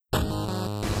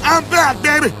I'm back,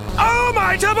 baby. Oh,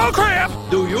 my double crap!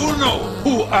 Do you know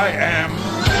who I am?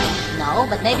 No,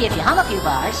 but maybe if you hum a few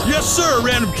bars. Yes, sir,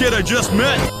 random kid I just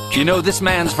met. You know, this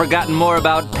man's forgotten more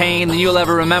about pain than you'll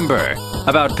ever remember.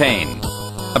 About pain.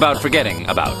 About forgetting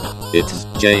about. It's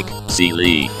Jake C.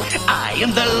 Lee. I am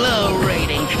the low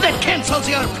rating that cancels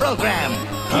your program.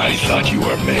 I thought you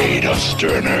were made of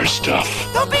sterner stuff.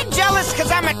 Don't be jealous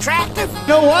because I'm attractive. You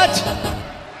know what?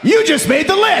 You just made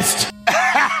the list!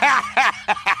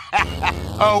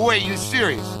 Oh, wait, you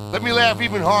serious? Let me laugh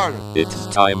even harder. It's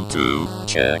time to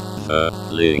check the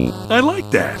link. I like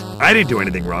that. I didn't do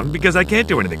anything wrong because I can't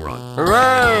do anything wrong.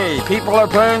 Hooray! People are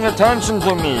paying attention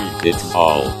to me. It's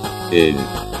all in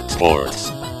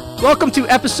sports. Welcome to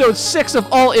episode 6 of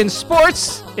All In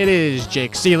Sports. It is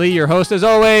Jake Seeley, your host as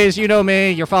always. You know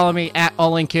me. You're following me at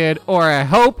All In Kid, or I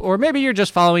hope, or maybe you're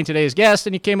just following today's guest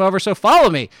and you came over, so follow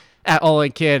me at All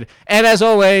In Kid. And as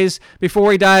always, before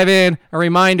we dive in, a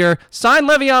reminder, signed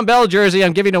Le'Veon Bell jersey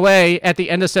I'm giving away at the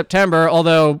end of September,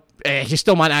 although he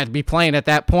still might not be playing at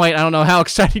that point. I don't know how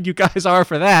excited you guys are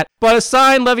for that. But a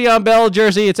signed Le'Veon Bell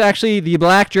jersey, it's actually the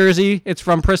black jersey. It's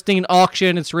from Pristine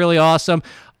Auction. It's really awesome.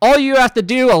 All you have to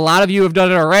do, a lot of you have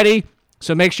done it already,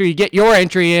 so make sure you get your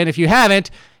entry in. If you haven't,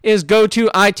 is go to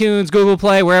iTunes, Google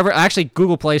Play, wherever. Actually,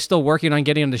 Google Play is still working on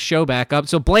getting the show back up,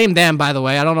 so blame them, by the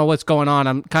way. I don't know what's going on.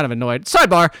 I'm kind of annoyed.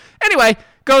 Sidebar. Anyway,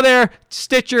 go there,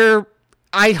 Stitcher,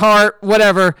 iHeart,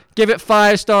 whatever. Give it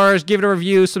 5 stars, give it a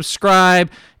review, subscribe,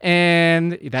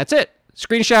 and that's it.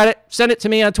 Screenshot it, send it to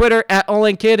me on Twitter at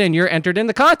AllInKid, and you're entered in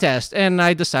the contest. And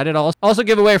I decided I'll also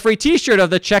give away a free t-shirt of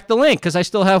the Check the Link because I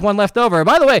still have one left over.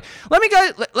 By the way, let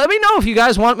me know if you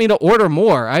guys want me to order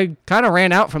more. I kind of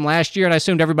ran out from last year, and I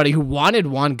assumed everybody who wanted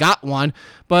one got one.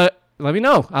 But let me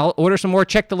know. I'll order some more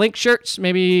Check the Link shirts,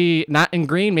 maybe not in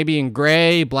green, maybe in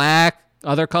gray, black,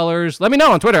 other colors. Let me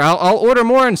know on Twitter. I'll order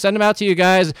more and send them out to you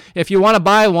guys if you want to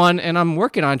buy one. And I'm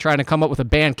working on trying to come up with a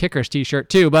Band Kickers t-shirt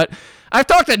too. But I've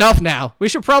talked enough now. We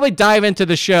should probably dive into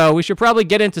the show. We should probably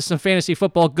get into some fantasy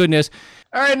football goodness.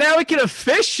 All right, now we can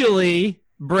officially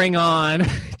bring on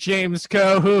James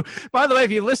Coe, who, by the way, if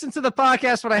you listened to the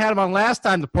podcast when I had him on last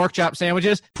time, the pork chop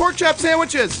sandwiches. Pork chop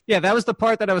sandwiches. Yeah, that was the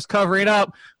part that I was covering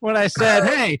up when I said,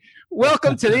 hey,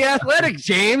 welcome to the Athletic,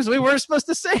 James. We weren't supposed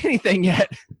to say anything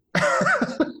yet.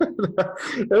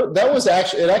 That was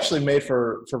actually made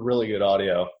for really good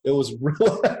audio. It was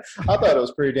really, I thought it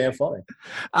was pretty damn funny.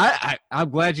 I'm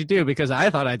glad you do, because I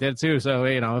thought I did too. So,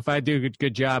 you know, if I do a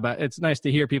good job, it's nice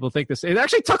to hear people think this. It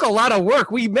actually took a lot of work.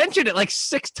 We mentioned it like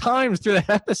 6 times through the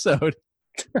episode.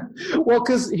 Well,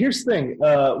 because here's the thing.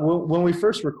 When we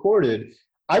first recorded,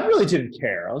 I really didn't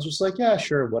care. I was just like, yeah,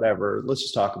 sure, whatever. Let's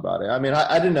just talk about it. I mean,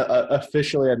 I didn't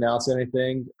officially announce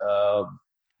anything,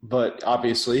 but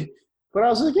obviously. But I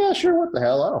was like, yeah, sure, what the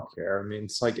hell? I don't care. I mean,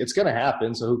 it's like, it's going to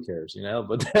happen, so who cares, you know?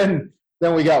 But then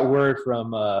we got word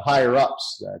from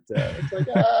higher-ups that it's like,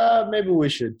 maybe we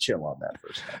should chill on that for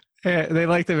a second. Yeah, they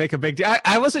like to make a big deal.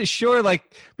 I wasn't sure,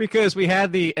 like, because we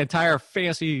had the entire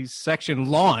fantasy section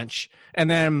launch, and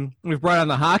then we've brought on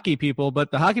the hockey people,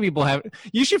 but the hockey people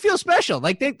you should feel special.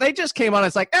 Like, they just came on,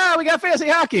 it's like, we got fantasy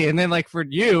hockey. And then, like, for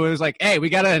you, it was like, hey, we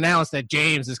got to announce that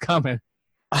James is coming.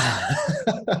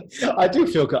 I do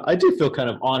feel kind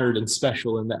of honored and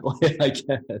special in that way, I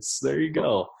guess. There you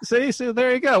go. See,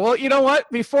 there you go. Well, you know what?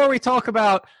 Before we talk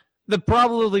about the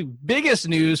probably biggest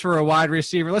news for a wide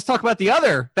receiver, let's talk about the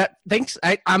other that thinks.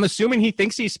 I'm assuming he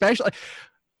thinks he's special.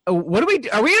 What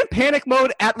are we in panic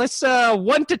mode? Let's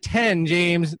 1 to 10,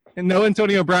 James, and no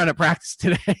Antonio Brown at practice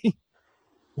today.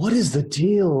 What is the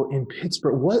deal in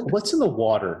Pittsburgh? What's in the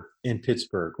water in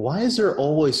Pittsburgh? Why is there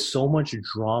always so much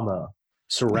drama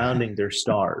surrounding their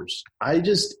stars?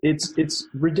 It's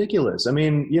ridiculous. I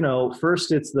mean, you know,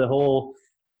 first it's the whole.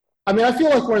 I mean, I feel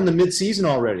like we're in the midseason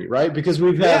already, right? Because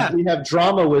we have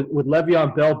drama with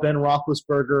Le'Veon Bell, Ben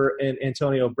Roethlisberger, and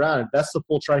Antonio Brown. That's the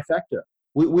full trifecta.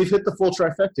 We've hit the full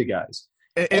trifecta, guys.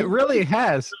 It really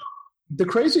has. The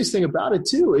craziest thing about it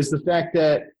too is the fact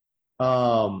that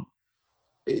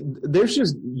there's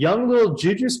just young little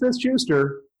Juju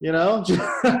Smith-Schuster, you know.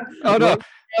 Oh no.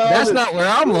 That's not where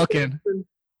I'm looking.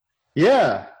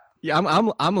 Yeah. Yeah,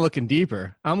 I'm looking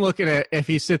deeper. I'm looking at if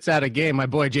he sits out a game, my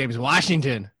boy James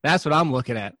Washington. That's what I'm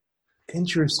looking at.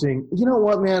 Interesting. You know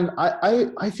what, man?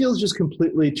 I feel just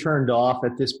completely turned off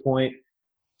at this point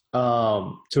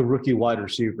to rookie wide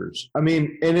receivers. I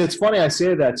mean, and it's funny I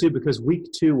say that too, because week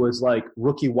 2 was like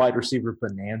rookie wide receiver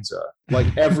bonanza.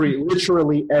 Like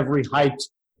literally every hyped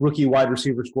rookie wide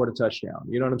receiver scored a touchdown.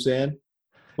 You know what I'm saying?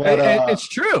 But, it's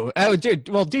true. Dude,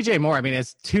 well, DJ Moore, I mean,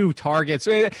 it's 2 targets.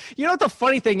 You know what the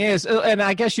funny thing is, and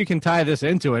I guess you can tie this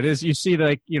into it, is you see,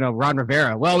 like, you know, Ron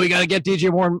Rivera. Well, we got to get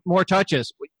DJ Moore more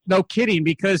touches. No kidding,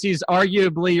 because he's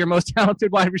arguably your most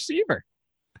talented wide receiver.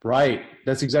 Right.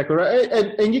 That's exactly right.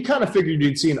 And you kind of figured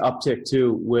you'd see an uptick,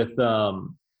 too,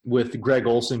 with Greg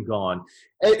Olsen gone.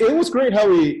 It was great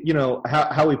how he, you know,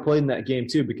 how he played in that game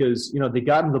too, because, you know, they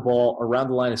got him the ball around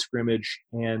the line of scrimmage,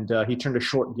 and he turned a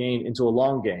short gain into a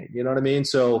long gain. You know what I mean?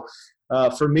 So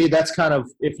for me, that's kind of,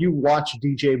 if you watch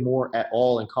DJ Moore at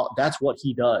all in college, that's what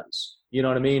he does. You know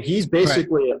what I mean? He's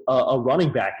basically a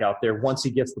running back out there once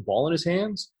he gets the ball in his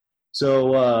hands.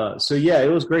 So yeah, it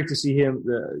was great to see him,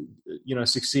 you know,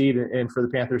 succeed, and for the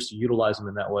Panthers to utilize him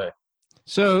in that way.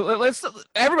 So let's,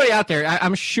 everybody out there,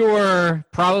 I'm sure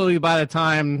probably by the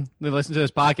time they listen to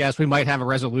this podcast, we might have a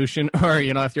resolution, or,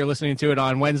 you know, if you're listening to it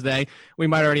on Wednesday, we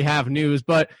might already have news.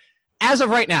 But as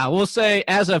of right now, we'll say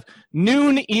as of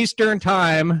noon Eastern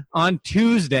time on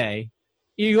Tuesday,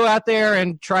 you go out there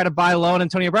and try to buy low on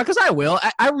Antonio Brown, because I will.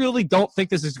 I really don't think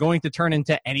this is going to turn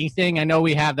into anything. I know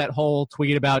we have that whole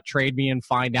tweet about trade me and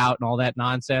find out and all that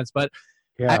nonsense, but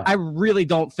yeah. I really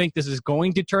don't think this is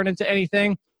going to turn into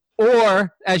anything.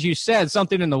 Or, as you said,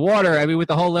 something in the water. I mean, with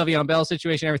the whole Le'Veon Bell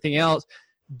situation and everything else,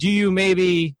 do you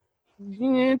maybe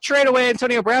trade away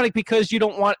Antonio Brown because you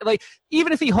don't want, like,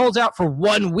 even if he holds out for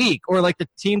 1 week, or like the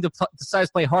team decides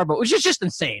to play hardball, which is just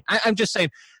insane. I'm just saying,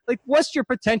 like, what's your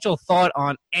potential thought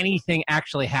on anything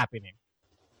actually happening?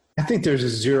 I think there's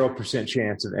a 0%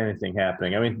 chance of anything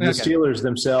happening. I mean, the Steelers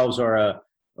themselves are an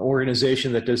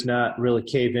organization that does not really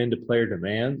cave into player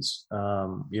demands.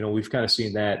 You know, we've kind of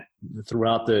seen that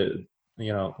throughout the,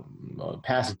 you know,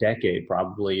 past decade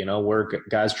probably, you know, where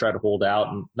guys try to hold out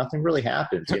and nothing really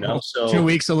happens, you know. So 2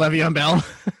 weeks of Le'Veon Bell.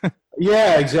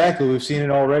 Yeah, exactly. We've seen it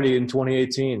already in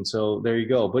 2018. So there you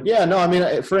go. But yeah, no, I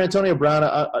mean, for Antonio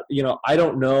Brown, you know, I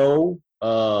don't know,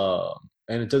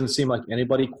 and it doesn't seem like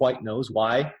anybody quite knows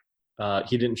why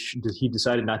he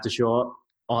decided not to show up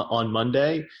on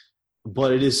Monday.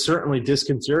 But it is certainly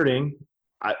disconcerting.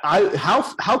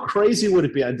 How crazy would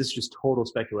it be? This is just total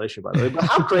speculation, by the way. But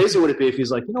how crazy would it be if he's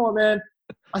like, you know what, man,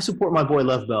 I support my boy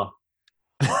Lev Bell,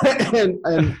 and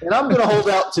I'm going to hold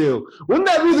out too. Wouldn't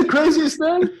that be the craziest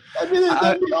thing?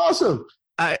 That'd be awesome.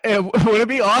 Would it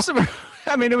be awesome?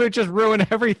 I mean, it would just ruin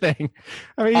everything.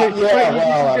 I mean,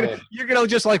 you're gonna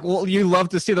just like, well, you love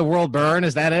to see the world burn.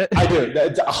 Is that it? I do.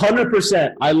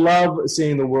 100%. I love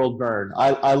seeing the world burn.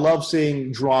 I love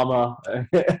seeing drama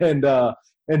and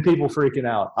people freaking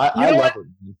out. I love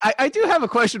it. I do have a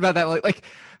question about that. Like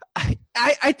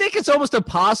I think it's almost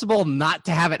impossible not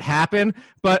to have it happen,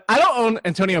 but I don't own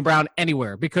Antonio Brown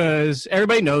anywhere because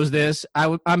everybody knows this.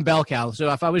 I'm bell cow, so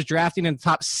if I was drafting in the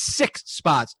top 6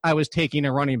 spots, I was taking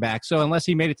a running back. So unless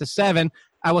he made it to 7,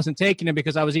 I wasn't taking him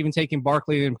because I was even taking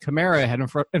Barkley and Kamara ahead in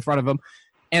front of him.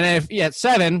 And if at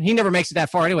 7, he never makes it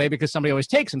that far anyway because somebody always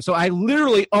takes him. So I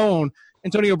literally own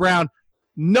Antonio Brown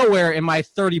nowhere in my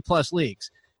 30-plus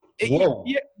leagues. Do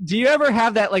you ever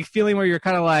have that like feeling where you're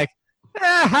kind of like,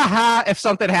 if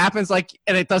something happens like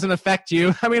and it doesn't affect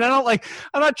you? I mean, I'm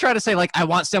not trying to say like I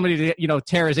want somebody to, you know,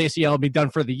 tear his ACL and be done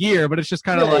for the year, but it's just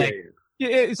kind of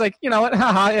it's like, you know what,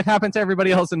 it happened to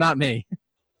everybody else and not me.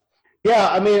 Yeah,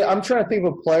 I mean, I'm trying to think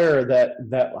of a player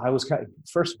that I was kind of,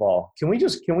 first of all, can we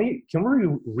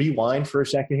rewind for a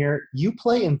second here? You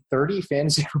play in 30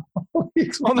 fantasy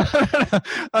leagues. Well, no.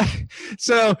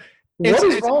 So what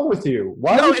is wrong with you?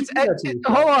 Why would you do that to you?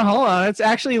 Hold on. It's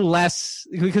actually less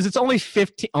because it's only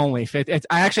 15. I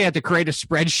actually had to create a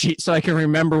spreadsheet so I can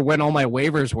remember when all my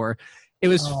waivers were. It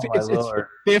was it's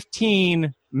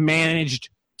 15 managed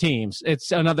teams.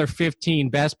 It's another 15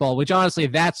 best ball, which honestly,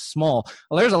 that's small.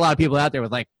 Well, there's a lot of people out there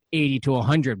with like 80 to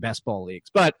 100 best ball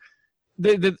leagues. But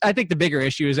I think the bigger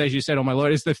issue is, as you said, oh my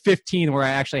Lord, is the 15 where I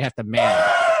actually have to manage.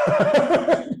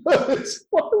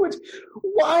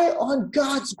 Why on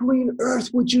God's green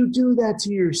earth would you do that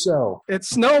to yourself? It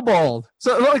snowballed.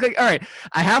 So, like, all right,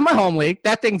 I have my home league.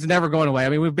 That thing's never going away. I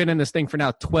mean, we've been in this thing for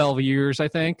now 12 years, I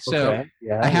think. So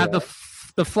I have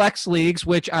the flex leagues,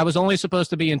 which I was only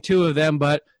supposed to be in 2 of them,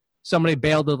 but somebody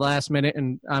bailed at the last minute,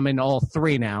 and I'm in all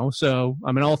 3 now. So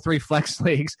I'm in all 3 flex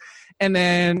leagues. And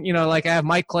then, you know, like I have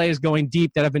Mike Clay's going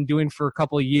deep that I've been doing for a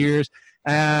couple of years.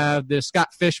 The Scott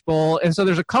Fishbowl. And so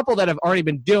there's a couple that I've already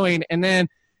been doing. And then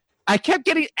I kept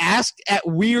getting asked at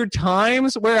weird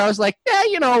times where I was like, yeah,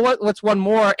 you know what, what's one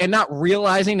more? And not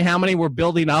realizing how many were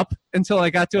building up until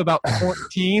I got to about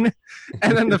 14.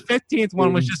 And then the 15th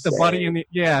one was just a buddy.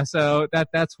 So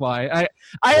that's why.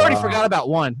 I already forgot about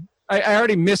one. I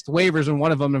already missed waivers in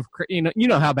one of them. You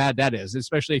know how bad that is,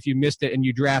 especially if you missed it and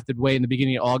you drafted way in the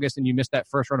beginning of August and you missed that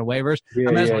first round of waivers.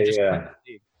 Yeah.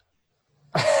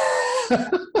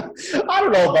 I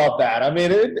don't know about that. I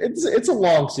mean, it's a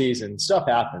long season. Stuff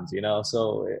happens,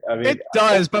 So I mean, it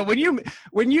does. But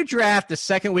when you draft the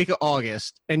second week of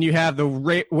August and you have the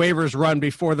waivers run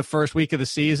before the first week of the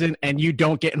season and you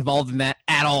don't get involved in that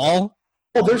at all.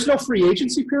 Well, there's no free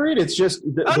agency period. It's just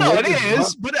it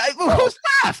is. But who's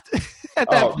left at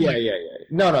that point? Yeah.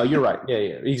 No, you're right. Yeah,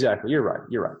 exactly. You're right.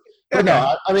 But okay.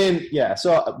 No, I mean, yeah.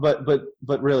 So,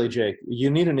 but really, Jake, you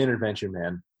need an intervention,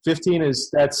 man. 15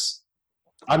 that's.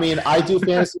 I mean, I do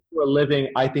fantasy for a living.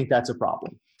 I think that's a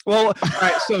problem. Well, all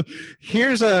right. So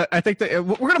I think that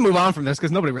we're going to move on from this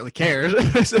because nobody really cares.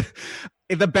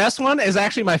 The best one is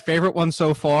actually my favorite one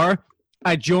so far.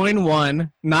 I joined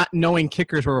one not knowing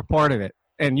kickers were a part of it.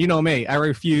 And you know me, I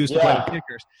refuse to play the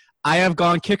kickers. I have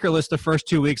gone kickerless the first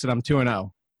 2 weeks, and I'm 2-0.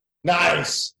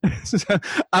 Nice.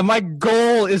 My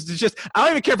goal is to I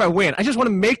don't even care if I win. I just want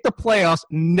to make the playoffs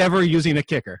never using a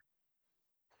kicker.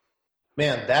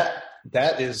 Man,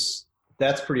 that's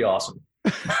pretty awesome.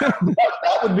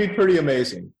 That would be pretty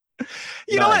amazing.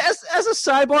 You know what? As a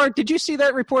sidebar, did you see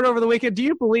that report over the weekend? Do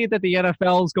you believe that the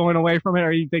NFL is going away from it,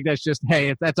 or do you think that's just,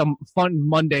 hey, that's a fun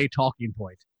Monday talking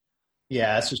point?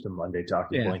 Yeah, that's just a Monday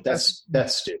talking point. That's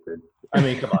stupid. I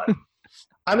mean, come on.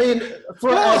 I mean,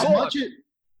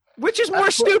 which is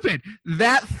more stupid?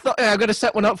 I'm going to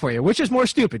set one up for you. Which is more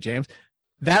stupid, James?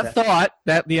 That thought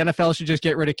that the NFL should just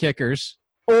get rid of kickers.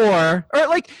 Or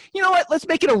like, you know what? Let's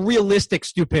make it a realistic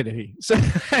stupidity. So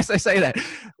as I say that,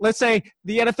 let's say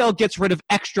the NFL gets rid of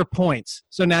extra points.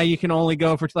 So now you can only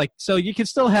go for so you can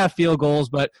still have field goals,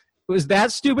 but was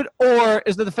that stupid? Or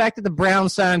is it the fact that the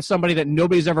Browns signed somebody that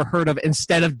nobody's ever heard of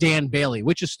instead of Dan Bailey?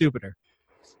 Which is stupider?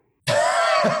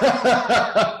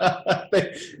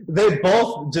 They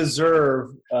both deserve,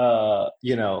 Hall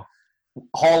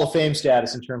of Fame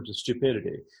status in terms of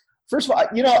stupidity. First of all,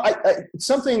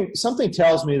 something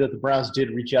tells me that the Browns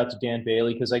did reach out to Dan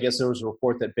Bailey because I guess there was a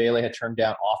report that Bailey had turned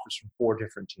down offers from 4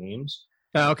 different teams.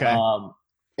 Oh, okay.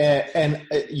 And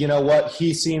you know what?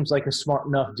 He seems like a smart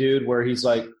enough dude where he's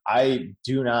like, I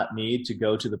do not need to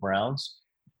go to the Browns.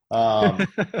 I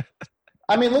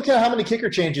mean, look at how many kicker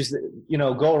changes that,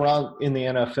 go around in the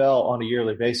NFL on a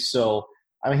yearly basis. So,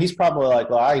 I mean, he's probably like,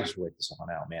 well, I just wait this one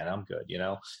out, man. I'm good,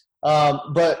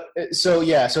 So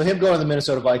him going to the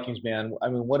Minnesota Vikings, man, I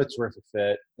mean, what a terrific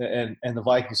fit. And the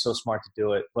Vikings so smart to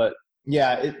do it. But,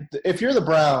 yeah, if you're the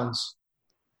Browns,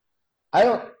 I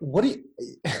don't know,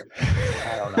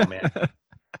 man.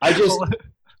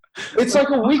 It's like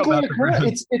a weekly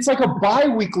occurrence. It's like a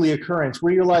bi-weekly occurrence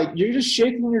where you're just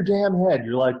shaking your damn head.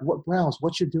 You're like, what, Browns,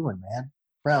 what you doing, man?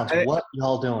 Browns, what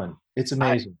y'all doing? It's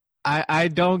amazing. I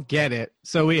don't get it.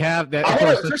 So we have that.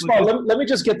 First of all, let me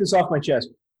just get this off my chest.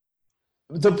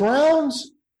 The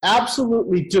Browns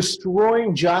absolutely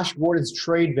destroying Josh Gordon's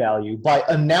trade value by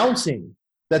announcing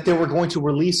that they were going to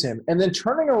release him and then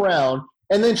turning around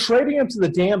and then trading him to the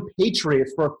damn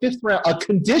Patriots for a 5th round, a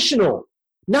conditional,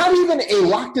 not even a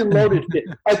locked and loaded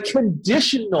 5th, a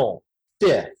conditional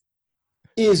 5th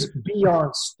is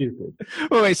beyond stupid.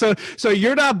 Wait, so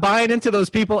you're not buying into those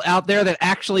people out there that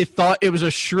actually thought it was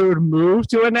a shrewd move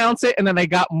to announce it and then they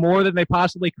got more than they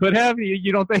possibly could have?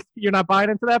 You don't think you're not buying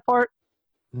into that part?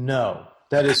 No,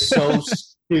 that is so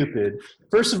stupid.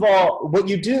 First of all, what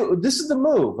you do, this is the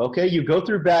move, okay? You go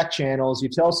through back channels, you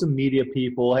tell some media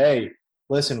people, hey,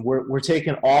 listen, we're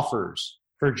taking offers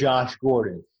for Josh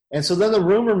Gordon. And so then the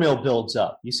rumor mill builds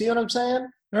up. You see what I'm saying?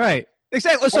 Right.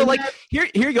 Exactly. So, here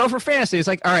you go for fantasy. It's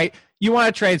like, all right, you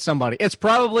want to trade somebody. It's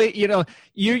probably, you're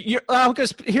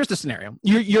because here's the scenario.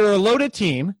 You're a loaded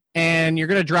team, and you're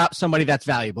going to drop somebody that's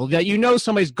valuable, that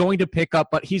somebody's going to pick up,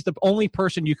 but he's the only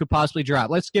person you could possibly drop.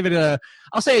 Let's give it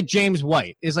I'll say a James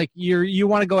White. Is like you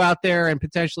want to go out there and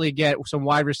potentially get some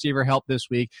wide receiver help this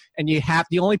week, and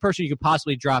the only person you could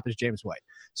possibly drop is James White.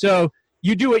 So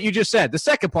you do what you just said. The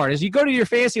second part is you go to your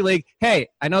fantasy league, hey,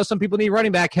 I know some people need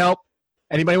running back help.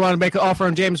 Anybody want to make an offer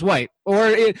on James White? Or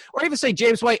even say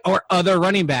James White or other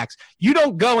running backs. You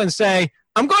don't go and say,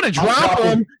 I'm going to drop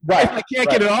him if I can't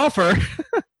get an offer.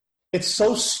 It's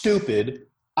so stupid.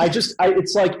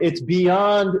 It's like it's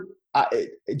beyond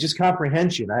just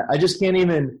comprehension. I just can't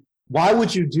even – why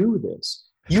would you do this?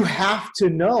 You have to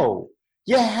know.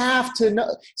 You have to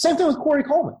know. Same thing with Corey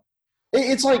Coleman.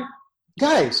 It's like,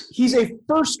 guys, he's a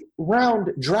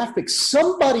first-round draft pick.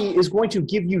 Somebody is going to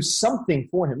give you something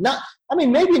for him.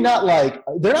 Maybe not like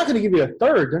 – they're not going to give you a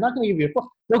third. They're not going to give you a fourth.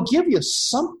 They'll give you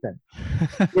something.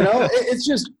 It's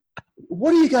just –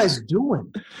 what are you guys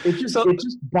doing? It just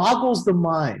boggles the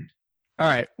mind. All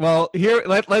right. Well, here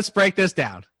let's break this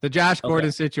down. The Josh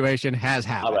Gordon situation has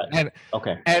happened. All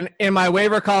right. And in my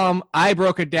waiver column, I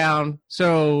broke it down.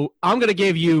 So I'm going to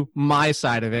give you my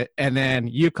side of it, and then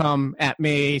you come at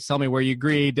me, tell me where you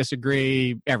agree,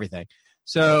 disagree, everything.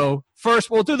 So first,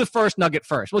 we'll do the first nugget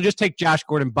first. We'll just take Josh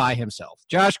Gordon by himself.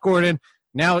 Josh Gordon,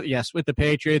 now, yes, with the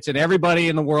Patriots, and everybody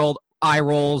in the world eye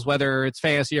rolls, whether it's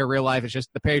fantasy or real life. It's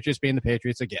just the Patriots being the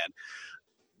Patriots again.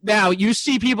 Now, you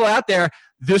see people out there,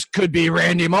 this could be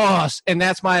Randy Moss, and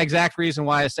that's my exact reason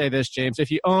why I say this, James. If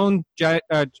you own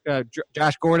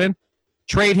Josh Gordon,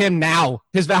 trade him now.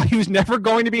 His value is never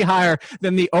going to be higher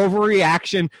than the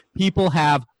overreaction people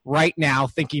have right now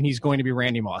thinking he's going to be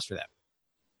Randy Moss for them.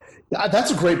 That's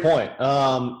a great point,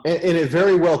 and it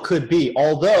very well could be,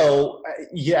 although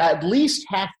you at least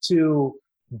have to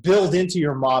build into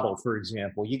your model, for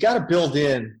example. You got to build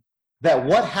in that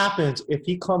what happens if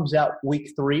he comes out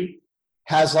week 3,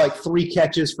 has like 3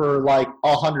 catches for like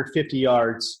 150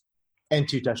 yards and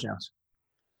 2 touchdowns.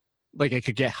 Like it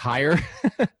could get higher?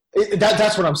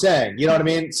 That's what I'm saying. You know what I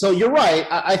mean? So you're right.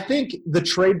 I think the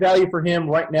trade value for him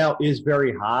right now is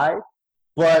very high,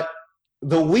 but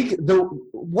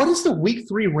what is the week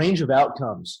 3 range of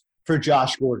outcomes for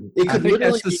Josh Gordon? It could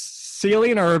literally that's the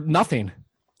ceiling or nothing.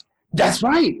 That's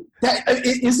right.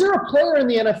 Is there a player in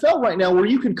the NFL right now where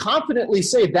you can confidently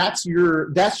say that's your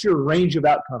range of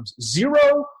outcomes?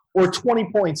 0 or 20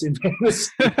 points in fantasy?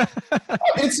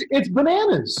 It's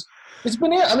bananas. It's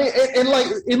bananas. I mean,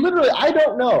 and literally, I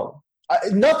don't know.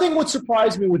 Nothing would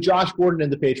surprise me with Josh Gordon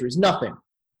and the Patriots. Nothing.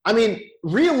 I mean,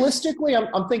 realistically,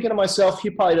 I'm thinking to myself,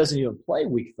 he probably doesn't even play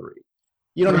week 3.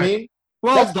 You know what I mean?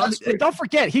 Well, don't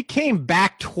forget, he came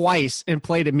back twice and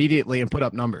played immediately and put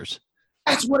up numbers.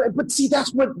 That's why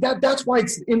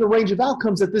it's in the range of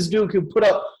outcomes that this dude could put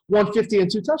up 150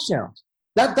 and 2 touchdowns.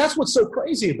 That's what's so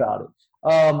crazy about it.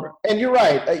 And you're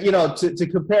right. To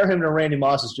compare him to Randy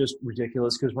Moss is just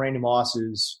ridiculous because Randy Moss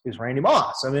is Randy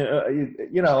Moss. I mean,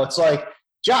 it's like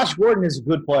Josh Gordon is a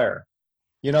good player.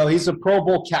 He's a Pro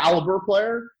Bowl caliber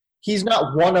player. He's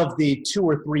not one of the 2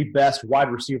 or 3 best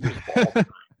wide receivers of all time.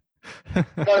 You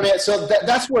know what I mean? So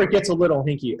that's where it gets a little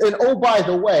hinky. And oh, by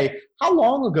the way, how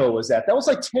long ago was that? That was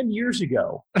like 10 years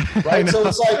ago, right? So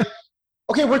it's like,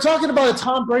 okay, we're talking about a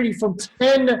Tom Brady from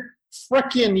 10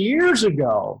 freaking years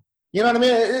ago. You know what I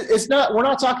mean? It's not. We're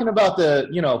not talking about the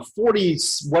 40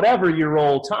 whatever year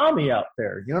old Tommy out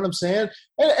there. You know what I'm saying?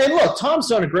 And look, Tom's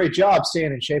done a great job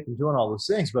staying in shape and doing all those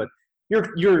things, but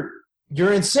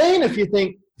you're insane if you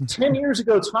think 10 years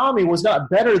ago Tommy was not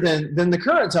better than the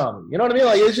current Tommy. You know what I mean?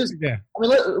 Like, it's just, I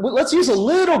mean, let's use a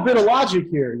little bit of logic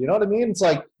here. You know what I mean? It's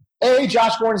like, A,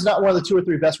 Josh Gordon's not one of the 2 or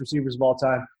 3 best receivers of all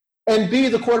time. And B,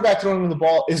 the quarterback throwing him the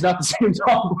ball is not the same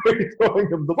Tom Brady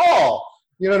throwing him the ball.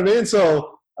 You know what I mean?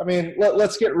 So, I mean,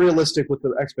 let's get realistic with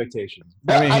the expectations.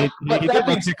 He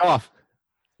did tick off.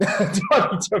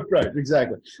 Right,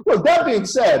 exactly. Well, that being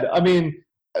said, I mean,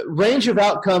 range of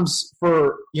outcomes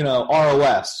for,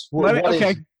 ROS.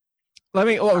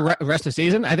 Rest of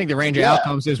season. I think the range of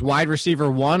outcomes is wide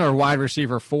receiver 1 or wide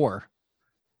receiver 4.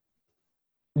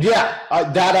 Yeah,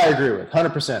 that I agree with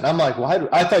 100%. I'm like,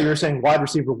 I thought you were saying wide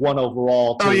receiver 1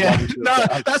 overall. Oh yeah, no,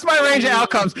 that's my range of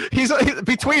outcomes. He's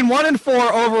between 1 and 4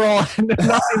 overall, and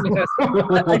nothing less.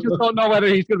 I just don't know whether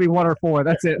he's going to be 1 or 4.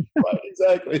 That's it. Right,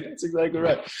 exactly. That's exactly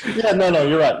right. Yeah, no,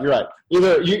 you're right.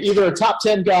 Either a top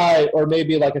 10 guy or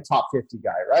maybe like a top 50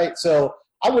 guy, right? So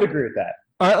I would agree with that.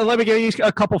 All right, let me give you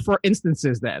a couple for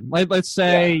instances then. Let's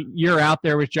say you're out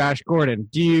there with Josh Gordon.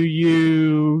 Do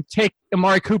you take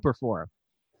Amari Cooper for him?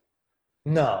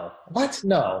 No. What?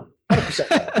 No. 100%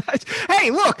 no.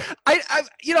 Hey, look, I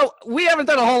we haven't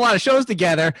done a whole lot of shows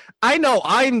together. I know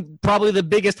I'm probably the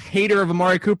biggest hater of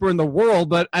Amari Cooper in the world,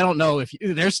 but I don't know if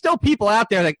there's still people out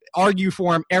there that argue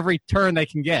for him every turn they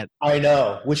can get. I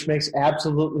know, which makes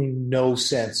absolutely no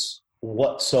sense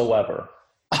whatsoever.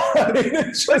 I mean,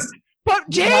 it's just, but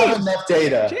James, we have enough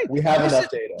data. We have enough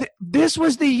data. This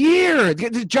was the year.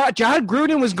 John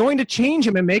Gruden was going to change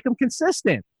him and make him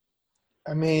consistent.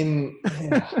 I mean,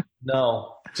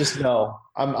 no, just no.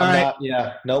 I'm not.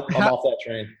 Yeah, nope. I'm off that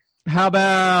train. How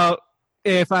about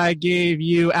if I gave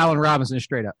you Allen Robinson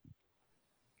straight up?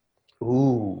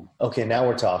 Ooh, okay. Now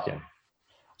we're talking.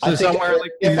 So I think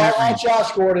if I had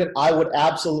Josh Gordon, I would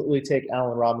absolutely take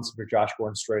Allen Robinson for Josh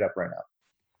Gordon straight up right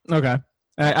now. Okay.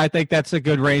 I think that's a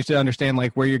good range to understand,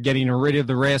 like where you're getting rid of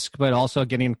the risk, but also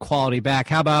getting quality back.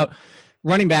 How about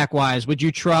running back wise? Would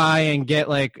you try and get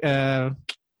like,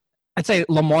 I'd say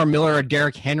Lamar Miller or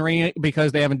Derrick Henry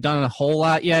because they haven't done a whole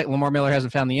lot yet? Lamar Miller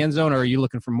hasn't found the end zone, or are you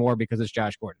looking for more because it's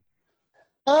Josh Gordon?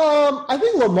 I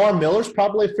think Lamar Miller's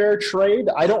probably a fair trade.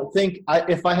 I don't think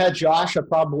if I had Josh, I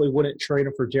probably wouldn't trade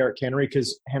him for Derrick Henry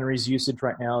because Henry's usage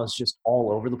right now is just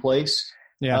all over the place.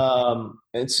 Yeah.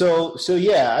 And so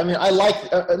yeah. I mean, I like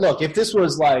look. If this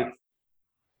was like,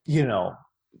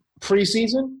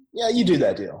 preseason, yeah, you do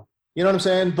that deal. You know what I'm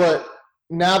saying? But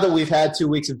now that we've had 2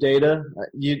 weeks of data,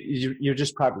 you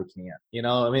just probably can't.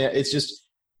 I mean, it's just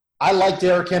I like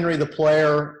Derrick Henry, the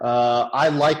player. I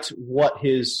liked what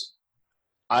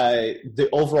the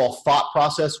overall thought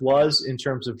process was in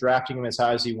terms of drafting him as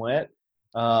high as he went.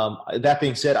 That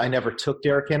being said, I never took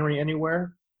Derrick Henry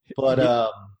anywhere.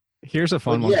 But here's a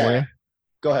fun one for you.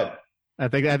 Go ahead. I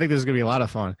think this is gonna be a lot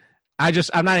of fun.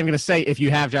 I'm not even gonna say if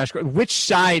you have Josh Gordon, which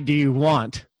side do you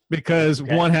want? Because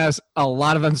one has a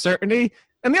lot of uncertainty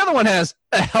and the other one has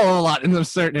a hell of a lot of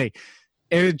uncertainty.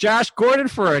 Is Josh Gordon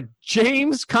for a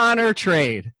James Conner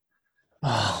trade?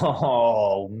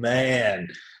 Oh man.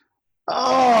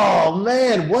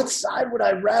 What side would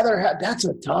I rather have? That's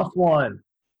a tough one.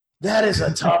 That is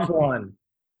a tough one.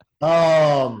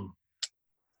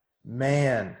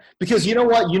 Man. Because you know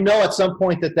what? At some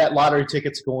point that lottery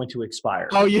ticket's going to expire.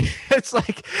 Oh, yeah. It's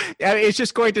like it's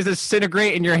just going to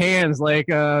disintegrate in your hands like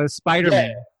Spider-Man.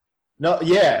 Yeah. No,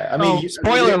 yeah. I mean,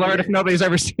 spoiler alert if nobody's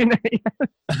ever seen it yet.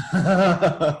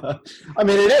 I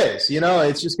mean, it is.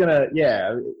 It's just going to,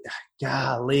 yeah.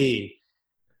 Golly.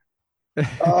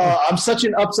 I'm such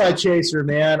an upside chaser,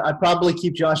 man. I'd probably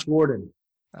keep Josh Gordon.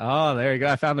 Oh, there you go.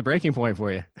 I found the breaking point for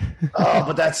you.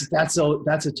 But that's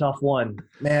a tough one,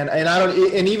 man. And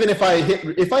and even if I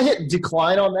hit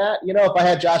decline on that, if I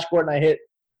had Josh Gordon, I hit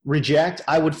reject,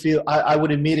 I would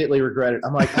immediately regret it.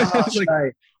 I'm like, wait,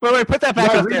 put that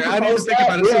back up there. I need to think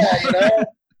about it.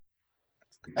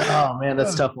 Oh man,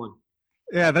 that's a tough one.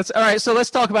 Yeah, that's all right. So let's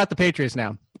talk about the Patriots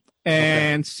now.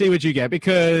 And see what you get,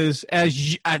 because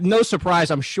no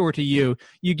surprise, I'm sure to you,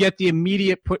 you get the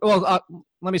immediate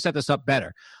let me set this up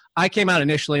better. I came out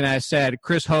initially and I said,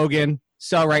 Chris Hogan,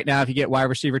 sell right now if you get wide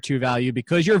receiver 2 value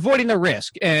because you're avoiding the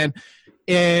risk. And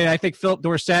I think Philip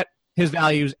Dorsett, his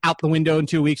value is out the window in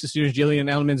 2 weeks as soon as Julian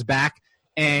Edelman's back.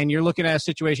 And you're looking at a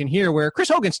situation here where Chris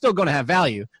Hogan's still going to have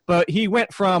value, but he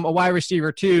went from a wide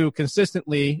receiver 2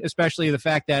 consistently, especially the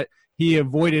fact that he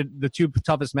avoided the 2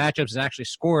 toughest matchups and actually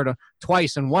scored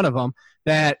twice in one of them,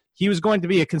 that he was going to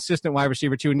be a consistent wide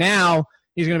receiver 2. Now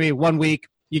he's going to be 1 week,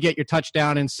 you get your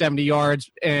touchdown in 70 yards,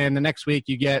 and the next week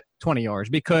you get 20 yards.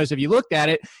 Because if you looked at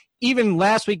it, even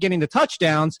last week getting the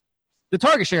touchdowns, the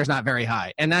target share is not very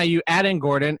high. And now you add in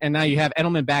Gordon, and now you have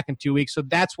Edelman back in 2 weeks. So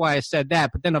that's why I said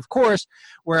that. But then, of course,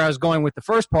 where I was going with the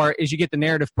first part is you get the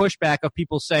narrative pushback of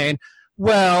people saying,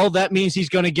 well, that means he's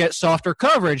going to get softer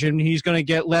coverage and he's going to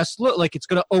get less look. Like it's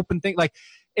going to open things. Like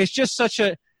it's just such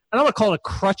a, I don't want to call it a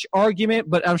crutch argument,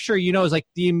 but I'm sure is like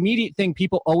the immediate thing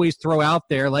people always throw out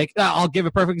there. Like I'll give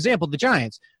a perfect example, the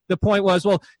Giants. The point was,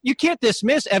 well, you can't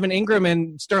dismiss Evan Ingram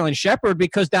and Sterling Shepard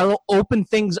because that'll open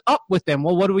things up with them.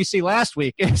 Well, what did we see last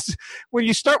week? It's when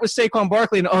you start with Saquon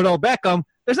Barkley and Odell Beckham,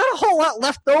 there's not a whole lot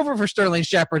left over for Sterling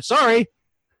Shepard. Sorry.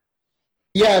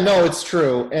 Yeah, no, it's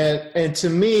true. And to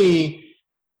me,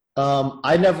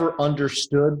 I never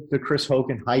understood the Chris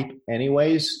Hogan hype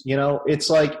anyways. It's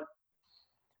like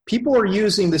people are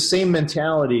using the same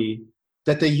mentality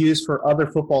that they use for other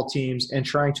football teams and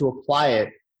trying to apply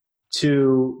it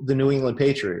to the New England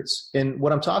Patriots. And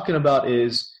what I'm talking about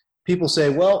is people say,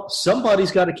 well,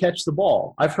 somebody's got to catch the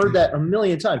ball. I've heard that a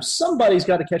million times. Somebody's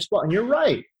got to catch the ball. And you're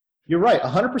right. You're right.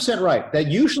 100% right.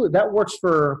 That works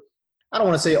for, I don't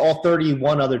want to say all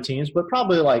 31 other teams, but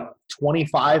probably like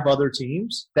 25 other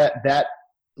teams that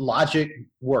logic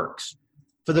works.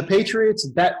 For the Patriots,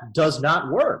 that does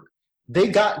not work. They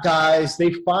got guys,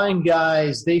 they find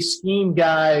guys, they scheme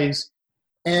guys.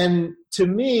 And to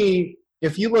me,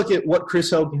 if you look at what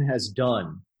Chris Hogan has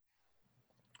done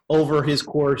over his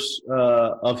course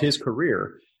of his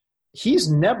career,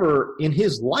 he's never in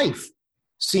his life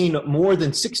seen more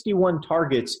than 61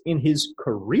 targets in his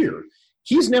career.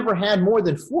 He's never had more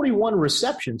than 41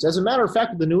 receptions. As a matter of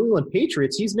fact, with the New England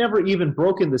Patriots, he's never even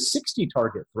broken the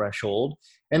 60-target threshold,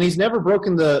 and he's never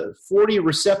broken the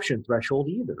 40-reception threshold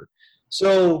either.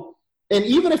 So, and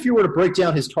even if you were to break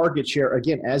down his target share,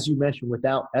 again, as you mentioned,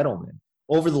 without Edelman,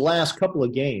 over the last couple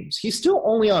of games, he's still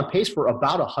only on pace for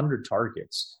about 100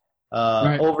 targets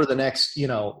over the next,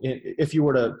 if you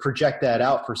were to project that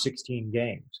out for 16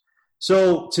 games.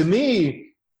 So, to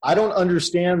me, I never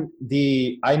understood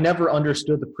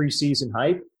the preseason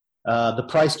hype. The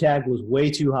price tag was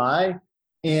way too high.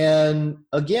 And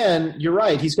again, you're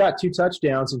right. He's got 2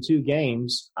 touchdowns in 2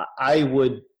 games. I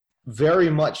would very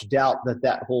much doubt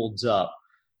that holds up.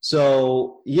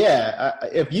 So, yeah,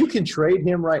 if you can trade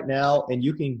him right now and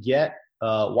you can get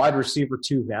wide receiver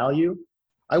 2 value,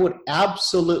 I would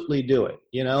absolutely do it.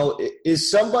 You know,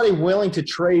 is somebody willing to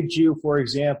trade you, for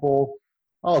example,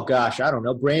 oh gosh, I don't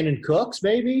know, Brandon Cooks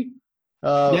maybe?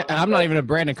 Yeah, I'm not even a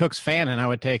Brandon Cooks fan, and I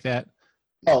would take that.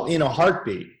 Oh, in a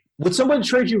heartbeat. Would somebody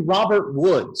trade you Robert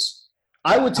Woods?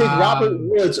 I would take Robert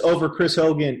Woods over Chris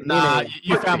Hogan. Nah,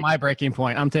 you found my breaking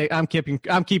point. I'm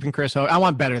keeping Chris Hogan. I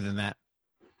want better than that.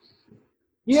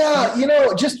 Yeah, you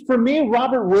know, just for me,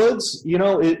 Robert Woods, you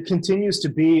know, it continues to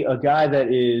be a guy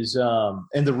that is,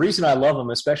 and the reason I love him,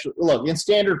 especially, look, in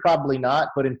standard probably not,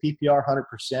 but in PPR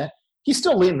 100%, he's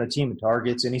still leading the team in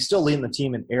targets, and he's still leading the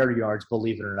team in air yards,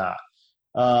 believe it or not.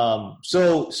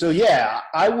 So yeah,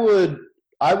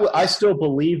 I still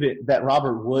believe it that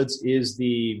Robert Woods is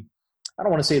the, I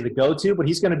don't want to say the go-to, but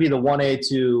he's going to be the 1A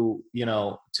to, you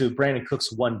know, to Brandon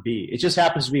Cook's 1B. It just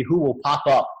happens to be who will pop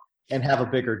up and have a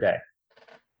bigger day.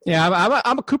 Yeah,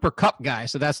 I'm a Cooper Kupp guy,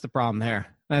 so that's the problem there.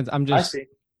 I see.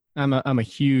 I'm a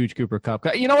huge Cooper Kupp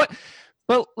guy. You know what?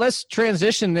 But let's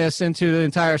transition this into the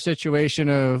entire situation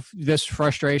of this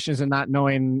frustrations and not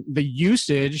knowing the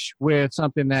usage with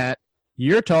something that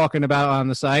you're talking about on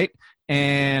the site,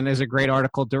 and is a great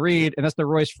article to read, and that's the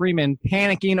Royce Freeman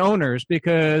panicking owners,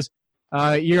 because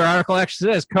your article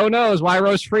actually says, Co knows why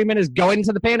Royce Freeman is going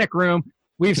to the panic room.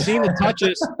 We've seen the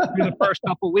touches through the first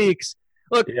couple weeks.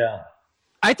 Look, yeah.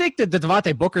 I think that the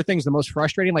Devontae Booker thing is the most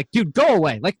frustrating. Like, dude, go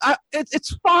away. Like,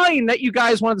 it's fine that you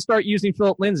guys wanted to start using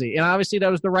Philip Lindsay, and obviously that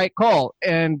was the right call,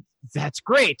 and that's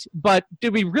great. But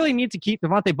do we really need to keep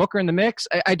Devontae Booker in the mix?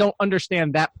 I don't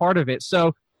understand that part of it.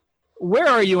 So where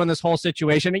are you in this whole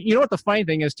situation? You know what the funny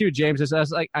thing is, too, James, is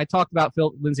like I talked about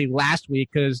Philip Lindsay last week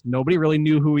because nobody really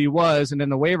knew who he was, and in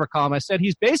the waiver column I said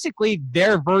he's basically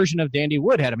their version of Danny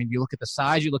Woodhead. I mean, you look at the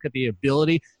size, you look at the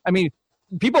ability. I mean,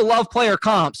 people love player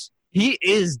comps. He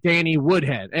is Danny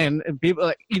Woodhead. And people,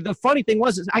 like, the funny thing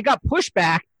was, is I got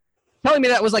pushback telling me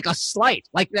that was like a slight,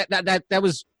 like that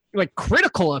was like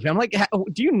critical of him. Like,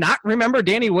 do you not remember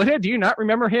Danny Woodhead? Do you not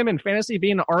remember him in fantasy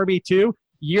being an RB2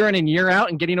 year in and year out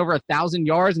and getting over 1,000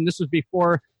 yards? And this was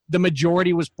before the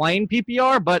majority was playing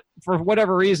PPR. But for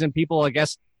whatever reason, people, I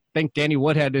guess, think Danny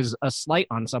Woodhead is a slight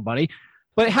on somebody.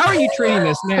 But how are you treating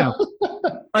this now?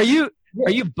 Are you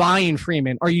buying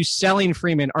Freeman? Are you selling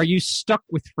Freeman? Are you stuck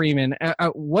with Freeman?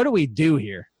 What do we do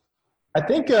here? I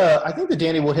think the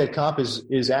Danny Woodhead comp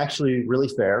is actually really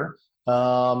fair.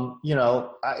 You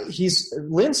know,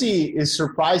 Lindsay is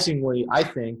surprisingly, I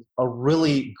think, a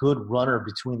really good runner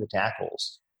between the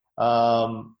tackles.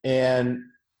 And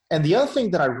the other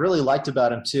thing that I really liked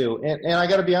about him too, and I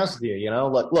got to be honest with you, you know,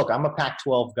 look, I'm a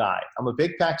Pac-12 guy. I'm a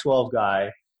big Pac-12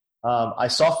 guy. I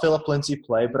saw Philip Lindsay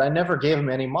play, but I never gave him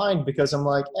any mind because I'm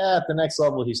like, at the next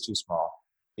level, he's too small,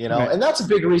 you know? Right. And that's a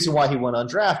big reason why he went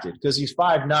undrafted, because he's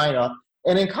 5'9",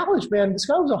 and in college, man, this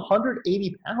guy was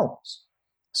 180 pounds.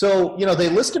 So, you know, they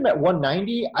list him at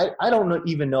 190. I don't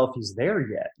even know if he's there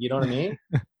yet. You know what I mean?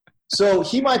 So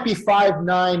he might be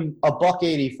 5'9",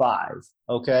 $185,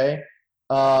 okay?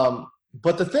 But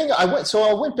the thing, I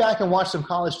went back and watched some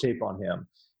college tape on him.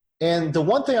 And the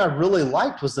one thing I really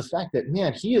liked was the fact that,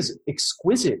 man, he is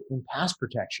exquisite in pass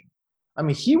protection. I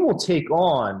mean, he will take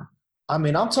on, I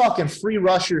mean, I'm talking free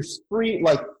rushers,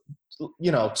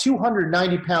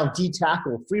 290-pound D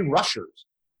tackle, free rushers.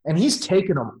 And he's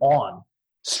taking them on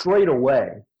straight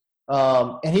away.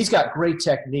 And he's got great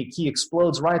technique. He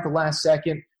explodes right at the last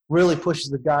second, really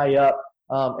pushes the guy up,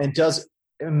 and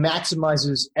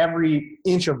maximizes every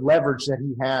inch of leverage that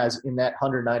he has in that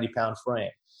 190-pound frame.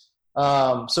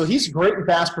 So he's great in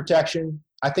pass protection.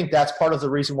 I think that's part of the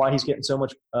reason why he's getting so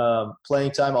much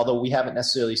playing time, although we haven't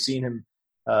necessarily seen him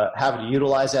have to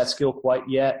utilize that skill quite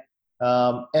yet.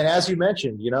 And as you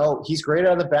mentioned, you know, he's great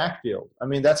out of the backfield. I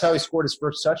mean, that's how he scored his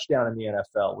first touchdown in the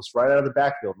NFL, was right out of the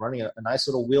backfield, running a nice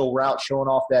little wheel route, showing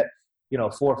off that,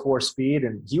 4.4 speed,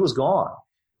 and he was gone.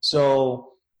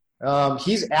 So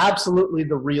he's absolutely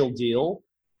the real deal.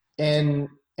 And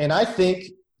I think,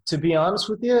 to be honest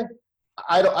with you,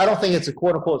 I don't think it's a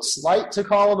quote-unquote slight to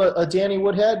call him a Danny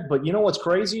Woodhead, but you know what's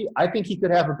crazy? I think he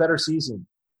could have a better season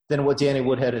than what Danny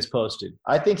Woodhead has posted.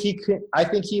 I think he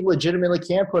legitimately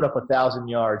can put up 1,000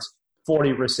 yards,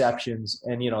 40 receptions,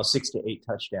 and 6 to 8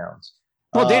 touchdowns.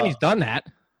 Well, Danny's done that.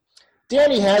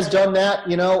 Danny has done that,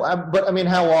 but I mean,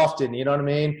 how often? You know what I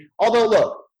mean? Although,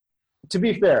 look, to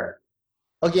be fair,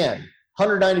 again,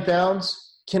 190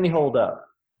 pounds, can he hold up?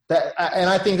 And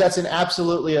I think that's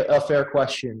absolutely a fair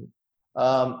question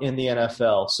in the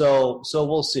NFL. So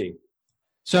we'll see.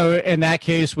 So in that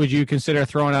case, would you consider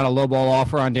throwing out a lowball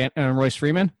offer on Royce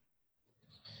Freeman?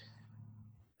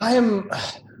 I am.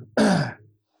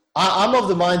 I'm of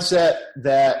the mindset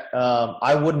that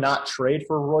I would not trade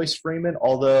for Royce Freeman,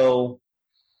 although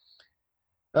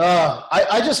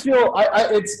I just feel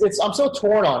I'm so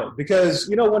torn on it because,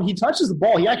 when he touches the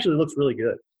ball, he actually looks really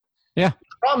good. Yeah.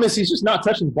 The problem is he's just not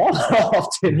touching the ball that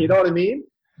often, you know what I mean?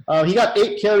 He got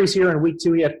 8 carries here in week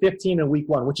 2. He had 15 in week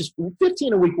 1, which is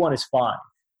 15 in week 1 is fine.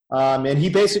 And he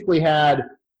basically had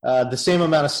the same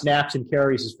amount of snaps and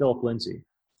carries as Philip Lindsay.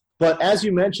 But as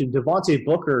you mentioned, Devontae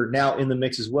Booker now in the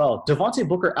mix as well. Devontae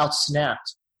Booker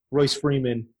outsnapped Royce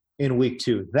Freeman in week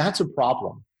 2. That's a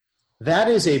problem. That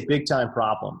is a big-time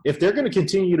problem. If they're going to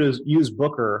continue to use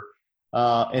Booker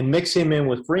and mix him in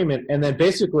with Freeman and then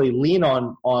basically lean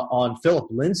on Philip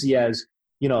Lindsay as,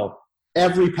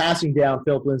 every passing down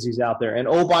Philip Lindsay's out there. And,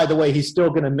 oh, by the way, he's still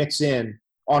going to mix in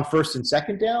on first and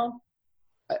second down.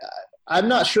 I'm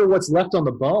not sure what's left on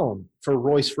the bone for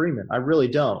Royce Freeman. I really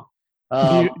don't.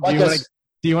 Do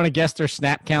you want to guess their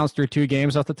snap counts through 2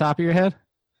 games off the top of your head?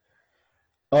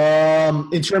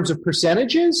 In terms of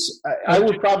percentages, I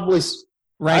would probably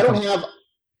 – I don't have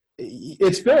 –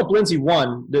 it's Philip Lindsay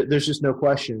 1. There's just no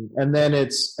question. And then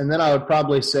I would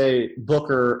probably say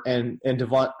Booker and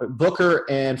Booker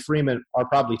and Freeman are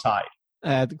probably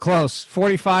tied. Close.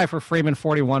 45 for Freeman,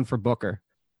 41 for Booker.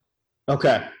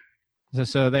 Okay.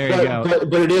 So there you go.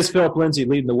 But it is Philip Lindsay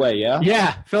leading the way, yeah?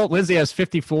 Yeah, Philip Lindsay has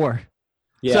 54.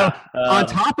 Yeah. So on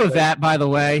top of that, by the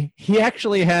way, he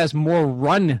actually has more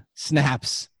run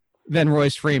snaps than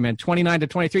Royce Freeman, 29 to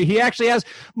 23. He actually has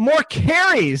more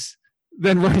carries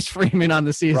than Royce Freeman on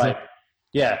the season. Right.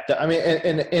 Yeah. I mean,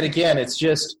 and again, it's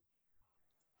just,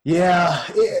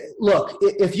 look,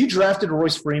 if you drafted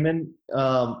Royce Freeman,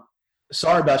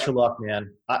 sorry about your luck,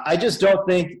 man. I just don't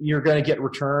think you're going to get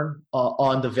return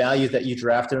on the value that you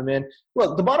drafted him in.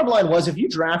 Look, the bottom line was if you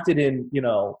drafted in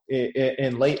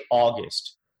late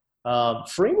August,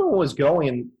 Freeman was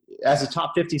going as a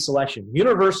top 50 selection,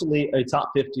 universally a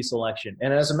top 50 selection.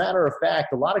 And as a matter of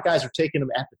fact, a lot of guys are taking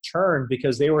him at the turn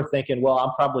because they were thinking, well,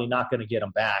 I'm probably not going to get him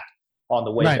back on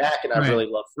the way back, and I really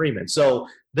love Freeman. So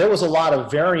there was a lot of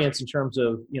variance in terms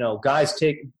of, guys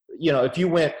take, if you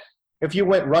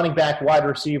went running back, wide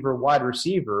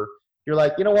receiver, you're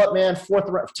like, you know what, man,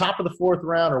 top of the 4th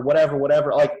round or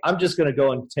whatever. Like, I'm just going to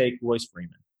go and take Royce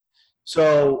Freeman.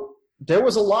 So there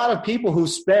was a lot of people who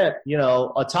spent,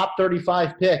 a top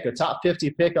 35 pick, a top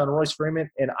 50 pick on Royce Freeman,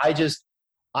 and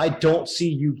I don't see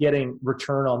you getting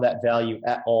return on that value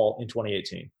at all in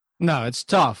 2018. No, it's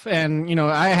tough. And,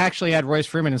 I actually had Royce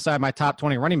Freeman inside my top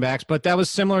 20 running backs, but that was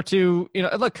similar to,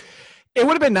 look, it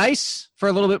would have been nice for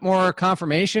a little bit more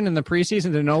confirmation in the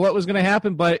preseason to know what was going to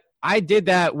happen, but I did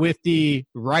that with the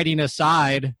writing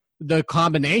aside the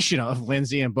combination of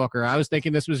Lindsay and Booker. I was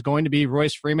thinking this was going to be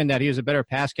Royce Freeman, that he was a better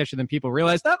pass catcher than people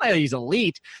realized. Not that he's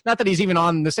elite, not that he's even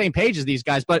on the same page as these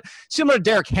guys, but similar to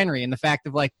Derrick Henry in the fact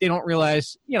of, like, they don't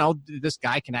realize, this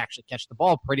guy can actually catch the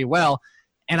ball pretty well.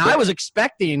 And I was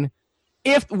expecting,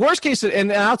 if worst case,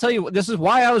 and I'll tell you, this is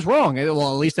why I was wrong,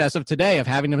 well, at least as of today, of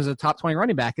having him as a top 20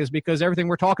 running back, is because everything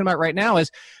we're talking about right now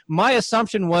is my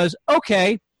assumption was,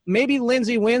 okay, maybe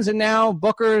Lindsay wins and now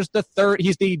Booker's the third.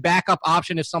 He's the backup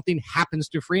option if something happens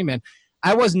to Freeman.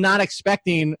 I was not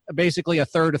expecting basically a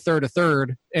third, and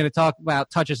to talk about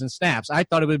touches and snaps. I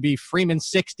thought it would be Freeman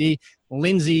 60,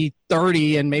 Lindsay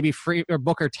 30, and maybe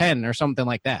Booker 10 or something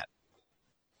like that.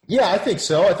 Yeah, I think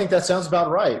so. I think that sounds about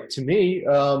right. To me,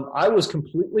 I was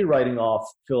completely writing off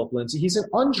Philip Lindsay. He's an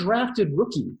undrafted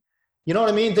rookie. You know what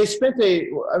I mean? They spent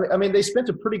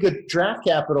a pretty good draft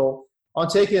capital on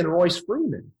taking in Royce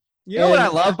Freeman. You know what I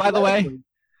love, by the way?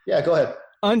 Yeah, go ahead.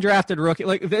 Undrafted rookie.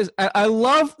 Like this, I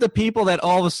love the people that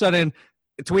all of a sudden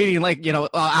tweeting, like,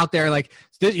 out there, like,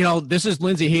 this is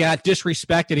Lindsay. He got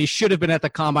disrespected. He should have been at the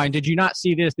combine. Did you not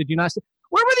see this? Did you not see?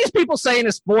 Where were these people saying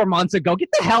this 4 months ago? Get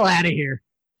the hell out of here.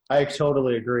 I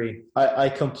totally agree. I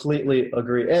completely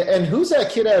agree. And who's that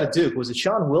kid out of Duke? Was it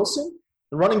Sean Wilson,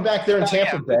 the running back there in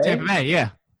Tampa Bay? Tampa Bay, yeah.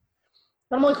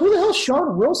 And I'm like, who the hell is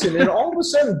Sean Wilson? And all of a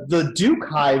sudden, the Duke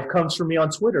hive comes from me on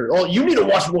Twitter. Oh, you need to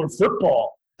watch more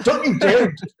football. Don't you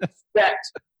dare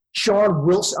disrespect Sean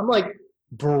Wilson. I'm like,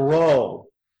 bro,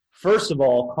 first of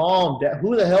all, calm down.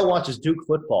 Who the hell watches Duke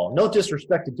football? No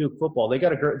disrespect to Duke football. They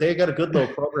got a good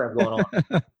little program going on.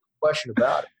 No question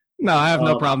about it. No, I have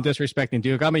no problem disrespecting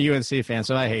Duke. I'm a UNC fan,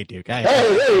 so I hate Duke. Hey,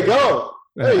 there you go.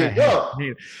 There you go.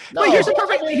 No, here's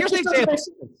the example.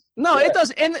 No, it does.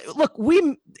 And look,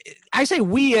 I say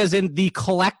we as in the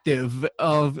collective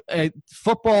of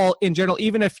football in general,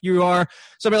 even if you are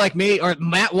somebody like me or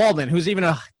Matt Waldman, who's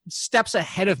even steps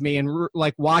ahead of me and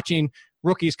like watching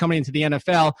rookies coming into the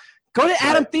NFL, go to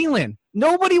Adam Thielen.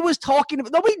 Nobody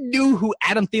knew who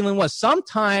Adam Thielen was.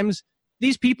 Sometimes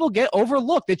these people get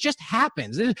overlooked. It just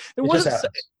happens. There wasn't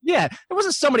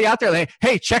somebody out there like,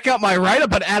 hey, check out my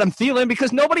write-up on Adam Thielen,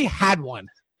 because nobody had one.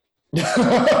 Who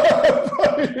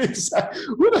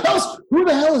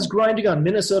the hell is grinding on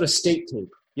Minnesota State tape?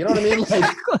 You know what I mean?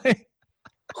 Like, Exactly.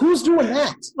 Who's doing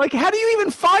that? Like, how do you even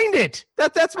find it?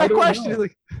 That's my question.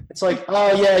 Like, it's like,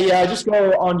 oh, yeah, just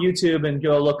go on YouTube and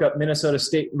go look up Minnesota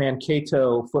State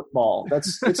Mankato football.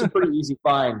 It's a pretty easy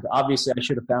find. Obviously, I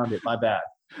should have found it. My bad.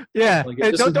 Yeah, like,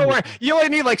 don't worry. You only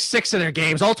need like 6 of their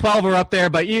games. All 12 are up there,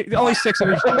 but only 6 of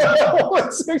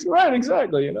their 6, right,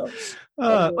 exactly, you know.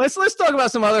 Let's talk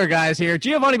about some other guys here.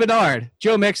 Giovanni Bernard,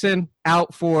 Joe Mixon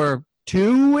out for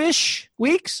 2-ish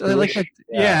weeks.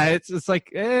 It's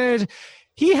like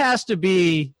he has to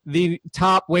be the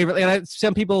top waiver. And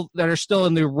some people that are still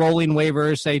in the rolling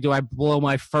waivers say, do I blow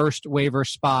my first waiver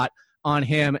spot on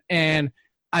him? And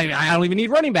I don't even need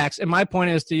running backs. And my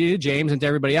point is to you, James, and to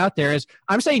everybody out there is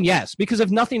I'm saying yes, because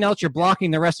if nothing else, you're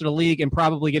blocking the rest of the league and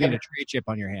probably getting a trade chip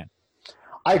on your hand.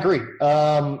 I agree.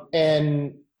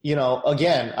 And, you know,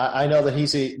 again, I know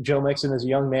that Joe Mixon is a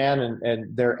young man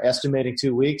and they're estimating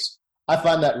 2 weeks. I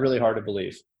find that really hard to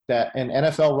believe that an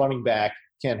NFL running back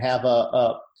can have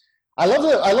I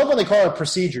love when they call it a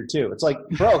procedure too. It's like,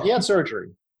 bro, he had surgery.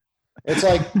 It's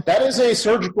like, that is a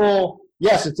surgical,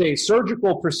 yes, it's a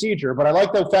surgical procedure, but I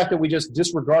like the fact that we just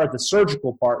disregard the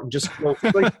surgical part and just go,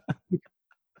 like,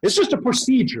 it's just a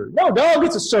procedure. No, dog,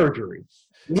 it's a surgery.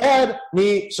 He had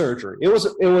knee surgery. It was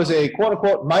a quote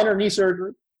unquote minor knee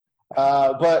surgery.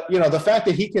 But you know, the fact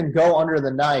that he can go under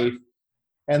the knife,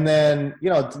 and then,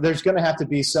 you know, there's going to have to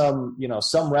be some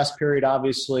rest period,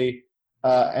 obviously.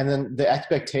 And then the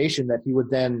expectation that he would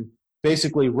then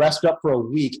basically rest up for a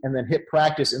week and then hit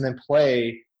practice and then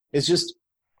play is just,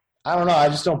 I don't know. I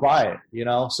just don't buy it, you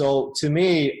know? So to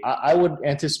me, I would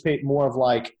anticipate more of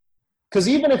like, because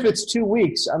even if it's 2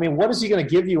 weeks, I mean, what is he going to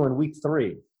give you in week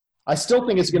 3? I still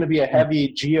think it's going to be a heavy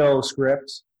Geo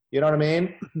script. You know what I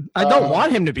mean? I don't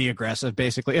want him to be aggressive,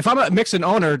 basically. If I'm a Mixon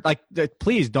owner, like,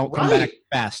 please don't come back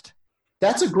fast.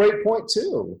 That's a great point,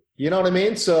 too. You know what I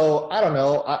mean? So, I don't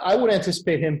know. I would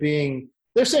anticipate him being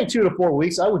 – they're saying 2 to 4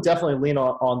 weeks. I would definitely lean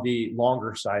on the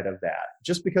longer side of that.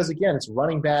 Just because, again, it's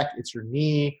running back. It's your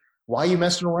knee. Why are you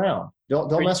messing around?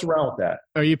 Don't mess around with that.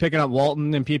 Are you picking up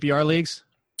Walton in PPR leagues?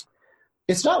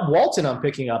 It's not Walton I'm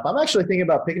picking up. I'm actually thinking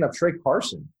about picking up Trey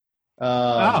Carson.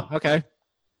 Okay.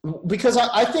 Because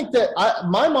I think that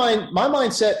my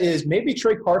mindset is maybe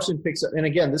Trey Carson picks up, and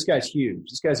again, this guy's huge.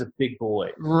 This guy's a big boy,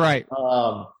 right?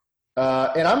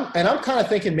 And I'm kind of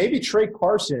thinking maybe Trey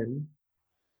Carson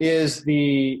is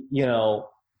the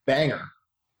banger,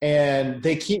 and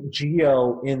they keep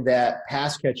Gio in that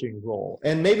pass catching role,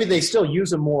 and maybe they still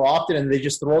use him more often, and they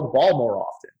just throw the ball more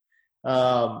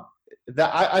often.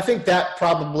 I think that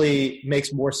probably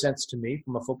makes more sense to me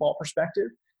from a football perspective.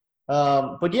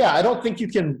 But yeah, I don't think you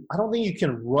can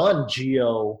run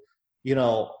Gio,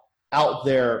 out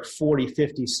there 40,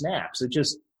 50 snaps.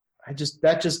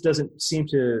 That just doesn't seem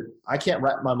to, I can't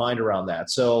wrap my mind around that.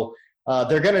 So,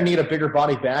 they're going to need a bigger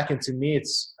body back. And to me,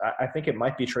 I think it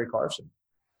might be Trey Carson.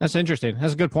 That's interesting.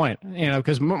 That's a good point.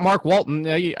 Because Mark Walton,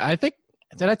 I think,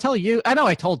 did I tell you? I know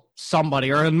I told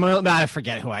somebody, or I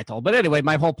forget who I told. But anyway,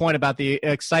 my whole point about the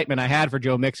excitement I had for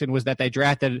Joe Mixon was that they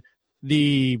drafted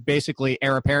the basically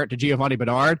heir apparent to Giovanni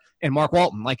Bernard and Mark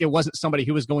Walton. Like, it wasn't somebody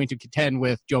who was going to contend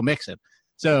with Joe Mixon.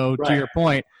 So to your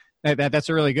point, that's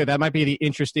a really good. That might be the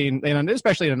interesting, and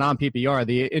especially in a non-PPR,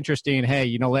 the interesting,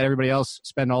 hey, let everybody else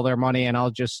spend all their money and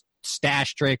I'll just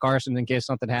stash Trey Carson in case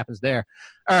something happens there.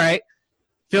 All right.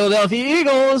 Philadelphia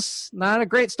Eagles, not a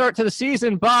great start to the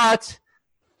season, but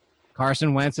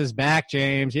Carson Wentz is back,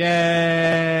 James.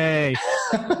 Yay.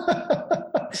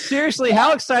 Seriously,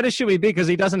 how excited should we be? Because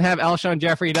he doesn't have Alshon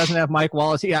Jeffrey. He doesn't have Mike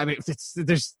Wallace.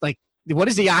 There's like, what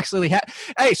does he actually have?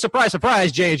 Hey, surprise,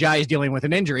 surprise, J.J. is dealing with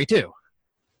an injury too.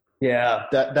 Yeah,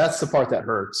 that's the part that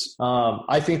hurts.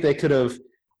 I think they could have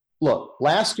 – look,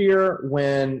 last year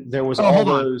when there was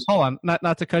hold on.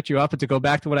 Not to cut you off, but to go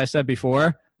back to what I said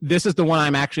before, this is the one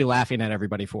I'm actually laughing at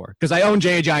everybody for. Because I own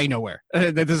J.J. nowhere.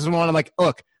 This is one I'm like,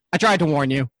 look, I tried to warn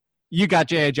you. You got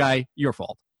J.J. Your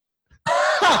fault.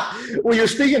 Well, you're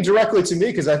speaking directly to me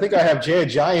because I think I have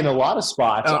J.J. in a lot of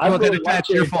spots. That's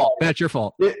your fault. That's your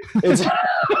fault.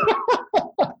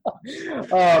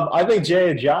 I think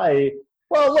J.J.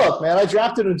 Well, look, man, I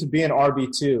drafted him to be an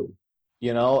RB2.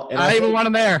 And I even want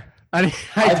him there. I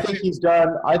think he's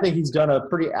done a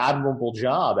pretty admirable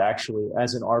job actually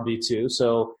as an RB2.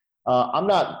 So I'm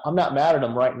not mad at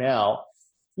him right now.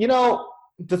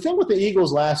 The thing with the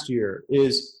Eagles last year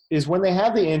is when they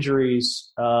had the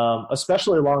injuries,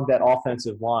 especially along that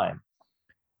offensive line,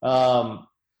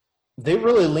 they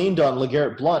really leaned on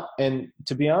LeGarrette Blount. And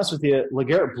to be honest with you,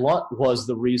 LeGarrette Blount was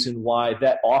the reason why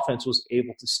that offense was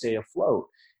able to stay afloat.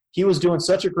 He was doing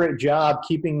such a great job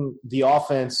keeping the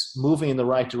offense moving in the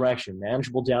right direction,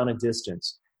 manageable down and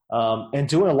distance, and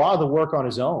doing a lot of the work on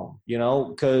his own,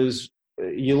 because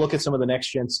you look at some of the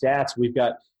next-gen stats. We've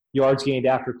got yards gained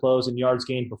after close and yards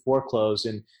gained before close.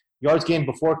 And yards gained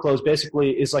before close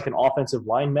basically is like an offensive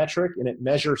line metric, and it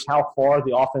measures how far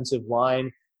the offensive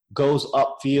line goes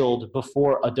upfield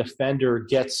before a defender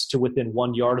gets to within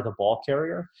 1 yard of the ball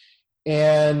carrier.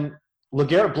 And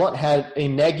LeGarrette Blount had a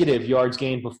negative yards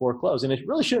gained before close. And it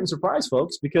really shouldn't surprise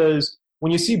folks, because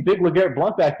when you see big LeGarrette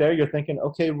Blount back there, you're thinking,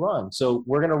 okay, run. So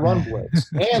we're going to run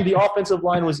blitz. And the offensive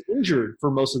line was injured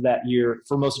for most of that year,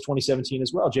 for most of 2017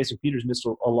 as well. Jason Peters missed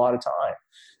a lot of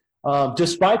time.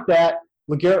 Despite that,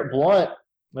 LeGarrette Blount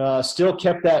still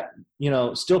kept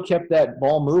that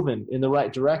ball moving in the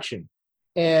right direction.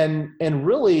 And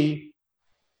really,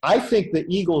 I think the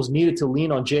Eagles needed to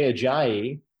lean on Jay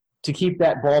Ajayi to keep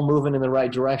that ball moving in the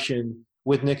right direction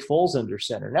with Nick Foles under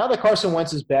center. Now that Carson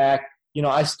Wentz is back,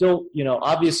 I still,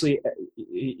 obviously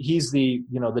he's the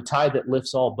tide that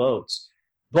lifts all boats,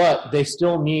 but they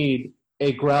still need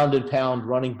a ground and pound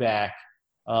running back.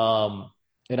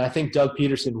 And I think Doug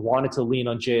Peterson wanted to lean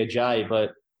on Jay Ajayi,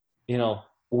 but,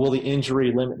 will the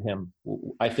injury limit him?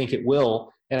 I think it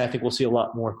will. And I think we'll see a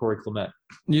lot more Corey Clement.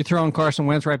 You throwing Carson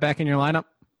Wentz right back in your lineup?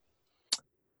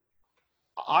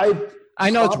 I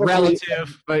know it's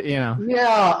relative, but Yeah,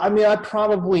 I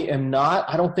probably am not.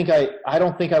 I don't think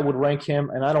I would rank him,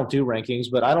 and I don't do rankings,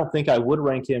 but I don't think I would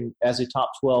rank him as a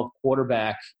top 12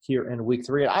 quarterback here in Week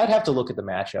 3. I'd have to look at the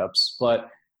matchups, but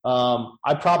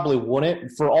I probably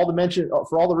wouldn't for all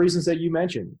the reasons that you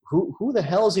mentioned. Who the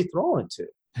hell is he throwing it to?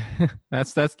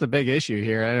 That's the big issue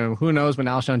here. I don't know, who knows when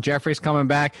Alshon Jeffrey's coming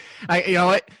back?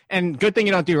 And good thing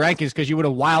you don't do rankings, because you would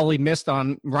have wildly missed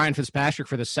on Ryan Fitzpatrick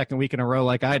for the second week in a row,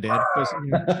 like I did.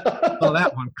 Saw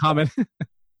that one coming.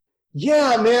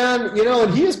 Yeah, man.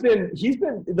 And he's been.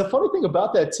 The funny thing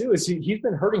about that too is he's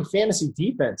been hurting fantasy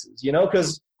defenses.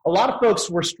 Because a lot of folks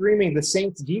were streaming the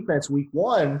Saints defense Week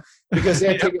 1 because they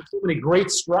had taken so many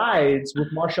great strides with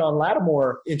Marshawn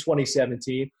Lattimore in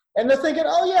 2017. And they're thinking,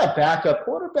 oh, yeah, backup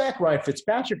quarterback, Ryan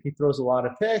Fitzpatrick, he throws a lot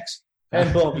of picks.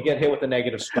 And boom, you get hit with a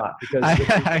negative spot. Because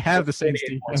I have the Saints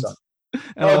defense.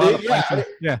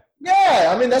 Yeah.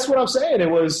 I mean, that's what I'm saying.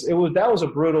 That was a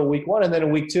brutal Week 1. And then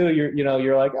in Week 2,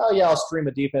 you're like, oh, yeah, I'll stream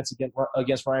a defense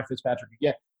against Ryan Fitzpatrick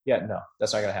again. Yeah, no,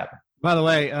 that's not going to happen. By the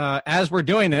way, as we're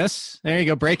doing this, there you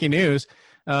go, breaking news.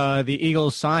 The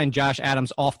Eagles signed Josh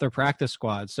Adams off their practice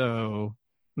squad. So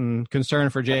concern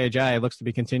for Jay Ajayi looks to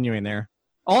be continuing there.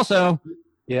 Also,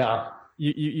 yeah,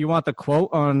 you want the quote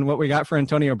on what we got for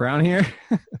Antonio Brown here?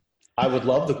 I would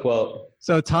love the quote.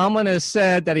 So Tomlin has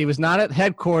said that he was not at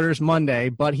headquarters Monday,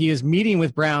 but he is meeting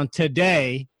with Brown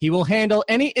today. He will handle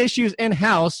any issues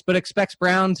in-house, but expects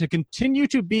Brown to continue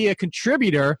to be a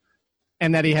contributor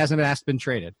and that he hasn't been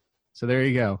traded. So there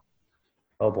you go.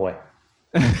 Oh, boy.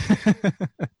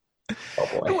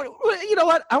 Oh, boy. You know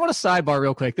what? I want to sidebar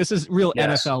real quick. This is real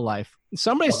NFL life.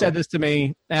 Somebody said this to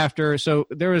me after. So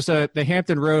there was the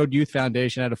Hampton Road Youth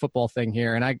Foundation had a football thing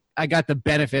here, and I got the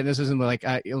benefit. This isn't like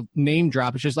a name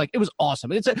drop. It's just like it was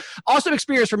awesome. It's an awesome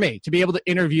experience for me to be able to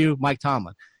interview Mike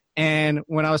Tomlin. And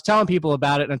when I was telling people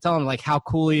about it and telling them like how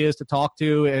cool he is to talk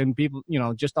to and people,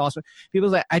 just awesome, people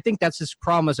like, I think that's his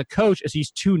problem as a coach is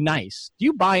he's too nice. Do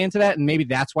you buy into that? And maybe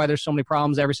that's why there's so many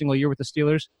problems every single year with the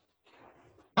Steelers?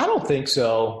 I don't think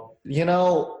so.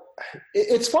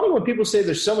 It's funny when people say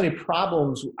there's so many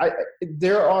problems.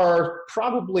 There are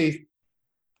probably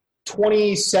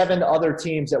 27 other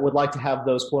teams that would like to have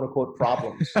those quote-unquote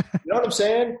problems. You know what I'm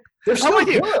saying? They're so I'm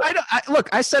with you. Look,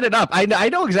 I set it up. I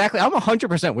know exactly. I'm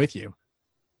 100% with you.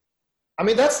 I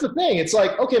mean, that's the thing. It's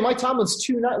like, okay, Mike Tomlin's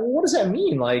 2-9. Well, what does that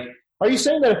mean? Like, are you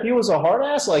saying that if he was a hard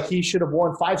ass, like he should have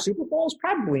won 5 Super Bowls?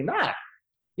 Probably not.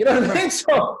 You know what I mean?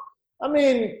 So, I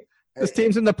mean – this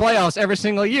team's in the playoffs every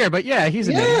single year, but yeah, he's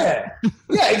an idiot.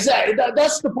 Yeah, exactly.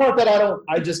 That's the part that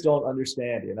I just don't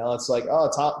understand. It's like,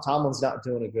 oh, Tomlin's not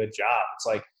doing a good job. It's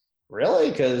like,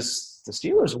 really? Because the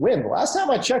Steelers win. The last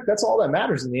time I checked, that's all that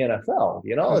matters in the NFL.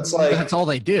 It's like that's all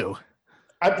they do.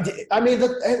 I mean,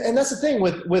 and that's the thing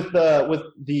with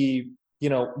the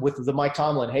Mike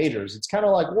Tomlin haters. It's kind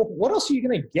of like, well, what else are you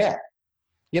going to get?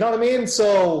 You know what I mean?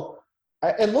 So.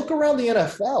 And look around the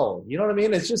NFL. You know what I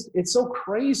mean? It's so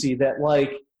crazy that,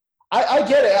 like, I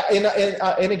get it.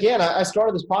 And again, I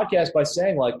started this podcast by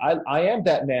saying, like, I am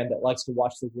that man that likes to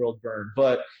watch the world burn.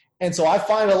 And so I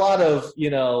find a lot of,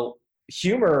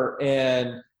 humor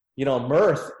and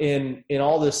mirth in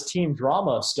all this team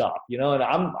drama stuff, and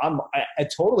I'm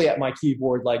totally at my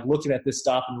keyboard, like looking at this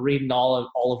stuff and reading all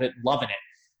of it and loving it.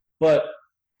 But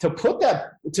to put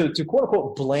that to quote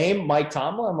unquote blame Mike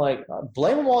Tomlin, I'm like,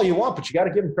 blame him all you want, but you got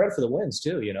to give him credit for the wins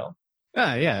too,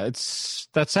 Yeah,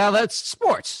 that's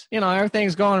sports.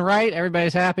 Everything's going right,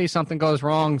 everybody's happy. Something goes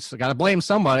wrong, so got to blame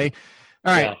somebody.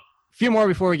 All right, A few more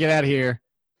before we get out of here.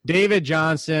 David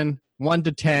Johnson, 1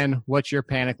 to 10. What's your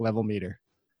panic level meter?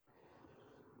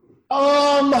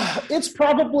 It's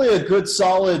probably a good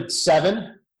solid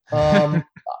 7. How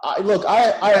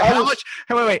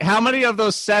many of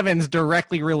those 7s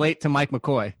directly relate to Mike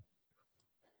McCoy?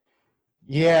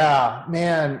 Yeah,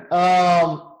 man.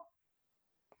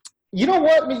 You know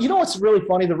what? You know what's really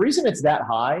funny? The reason it's that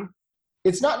high,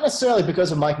 it's not necessarily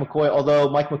because of Mike McCoy, although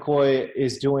Mike McCoy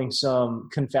is doing some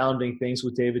confounding things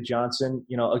with David Johnson.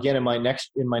 Again, in my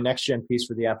next gen piece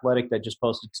for The Athletic that just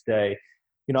posted today,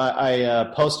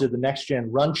 I posted the next gen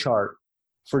run chart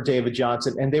for David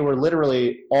Johnson, and they were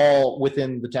literally all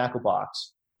within the tackle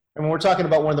box. And when we're talking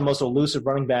about one of the most elusive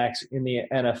running backs in the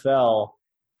NFL,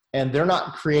 and they're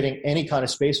not creating any kind of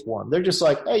space for him. They're just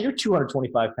like, hey, you're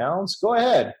 225 pounds. Go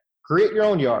ahead. Create your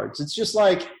own yards. It's just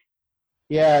like,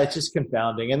 yeah, it's just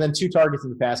confounding. And then 2 targets in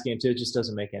the pass game, too. It just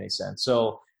doesn't make any sense.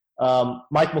 So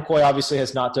Mike McCoy obviously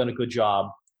has not done a good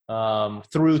job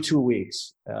through 2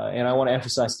 weeks. And I want to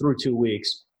emphasize through 2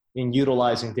 weeks in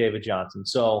utilizing David Johnson.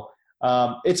 So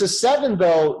it's a 7,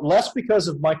 though, less because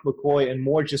of Mike McCoy and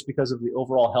more just because of the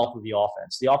overall health of the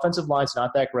offense. The offensive line's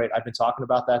not that great. I've been talking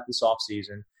about that this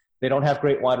offseason. They don't have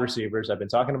great wide receivers. I've been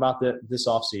talking about this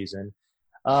offseason.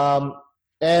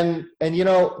 And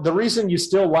the reason you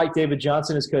still like David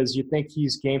Johnson is because you think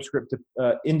he's game script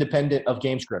independent of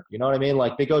game script. You know what I mean?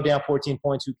 Like, they go down 14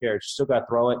 points, who cares? You still got to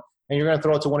throw it. And you're going to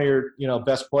throw it to one of your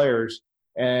best players,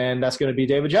 and that's going to be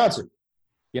David Johnson.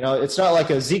 It's not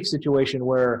like a Zeke situation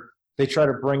where they try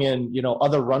to bring in,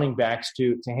 other running backs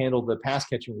to handle the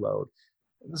pass-catching load.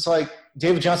 It's like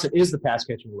David Johnson is the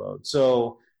pass-catching load.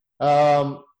 So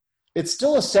it's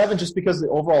still a 7 just because the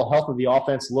overall health of the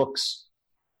offense looks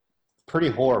pretty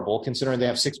horrible considering they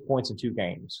have 6 points in 2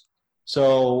 games.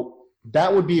 So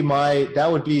that would be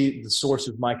the source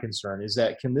of my concern, is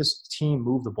that can this team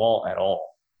move the ball at all?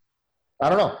 I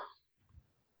don't know.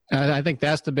 I think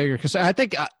that's the bigger – because I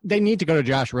think they need to go to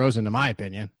Josh Rosen, in my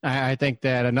opinion. I think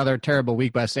that another terrible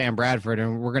week by Sam Bradford,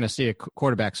 and we're going to see a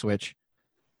quarterback switch.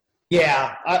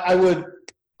 Yeah, I would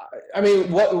 – I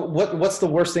mean, what's the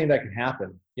worst thing that can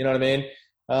happen? You know what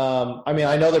I mean?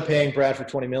 I know they're paying Bradford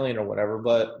 $20 million or whatever,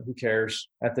 but who cares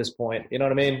at this point? You know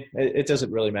what I mean? It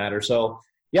doesn't really matter. So,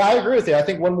 yeah, I agree with you. I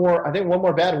think one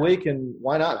more bad week, and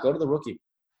why not go to the rookie?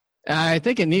 I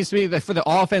think it needs to be for the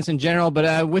offense in general,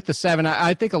 but with the 7,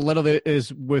 I think a little bit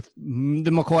is with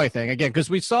the McCoy thing. Again, because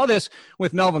we saw this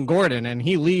with Melvin Gordon, and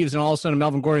he leaves, and all of a sudden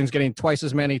Melvin Gordon's getting twice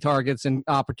as many targets and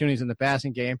opportunities in the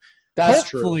passing game. That's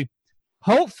true.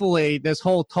 Hopefully this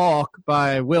whole talk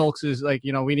by Wilks is like,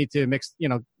 we need to mix,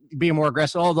 be more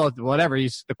aggressive, although whatever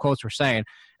the quotes were saying.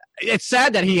 It's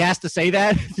sad that he has to say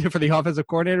that for the offensive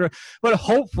coordinator, but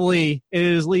hopefully it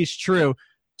is at least true.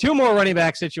 2 more running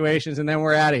back situations, and then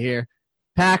we're out of here.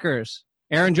 Packers,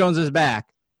 Aaron Jones is back.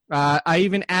 I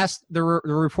even asked the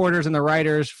reporters and the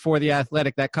writers for The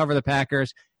Athletic that cover the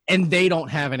Packers, and they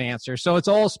don't have an answer. So it's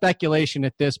all speculation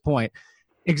at this point.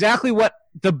 Exactly what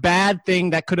the bad thing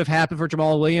that could have happened for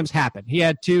Jamal Williams happened. He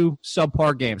had 2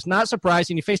 subpar games. Not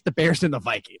surprising. He faced the Bears and the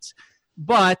Vikings.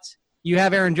 But you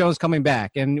have Aaron Jones coming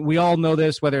back, and we all know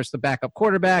this, whether it's the backup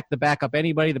quarterback, the backup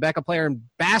anybody, the backup player in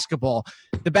basketball.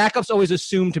 The backup's always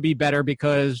assumed to be better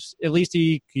because at least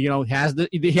he has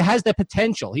the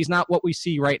potential. He's not what we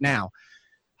see right now.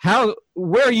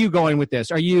 Where are you going with this?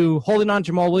 Are you holding on to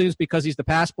Jamal Williams because he's the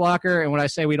pass blocker? And when I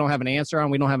say we don't have an answer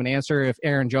we don't have an answer if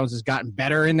Aaron Jones has gotten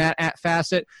better in that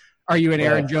facet. Are you in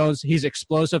Aaron Jones? He's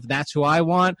explosive. That's who I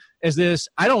want. Is this,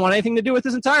 I don't want anything to do with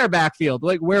this entire backfield.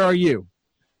 Like, where are you?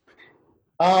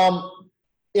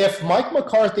 If Mike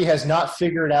McCarthy has not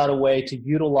figured out a way to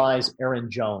utilize Aaron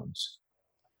Jones,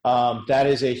 that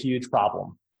is a huge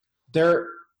problem.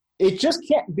 It just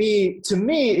can't be, to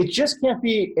me, it just can't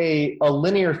be a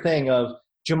linear thing of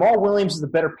Jamal Williams is the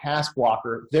better pass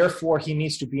blocker, therefore he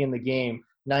needs to be in the game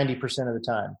 90% of the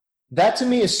time. That to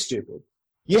me is stupid.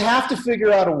 You have to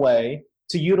figure out a way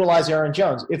to utilize Aaron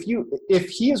Jones. If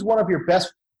he is one of your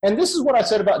best, and this is what I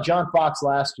said about John Fox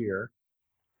last year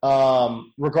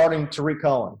regarding Tariq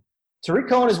Cohen. Tariq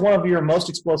Cohen is one of your most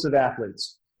explosive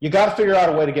athletes. You got to figure out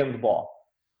a way to get him the ball.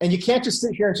 And you can't just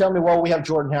sit here and tell me, well, we have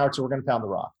Jordan Howard, so we're going to pound the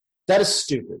rock. That is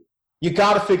stupid. You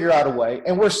got to figure out a way.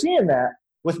 And we're seeing that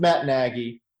with Matt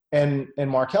Nagy and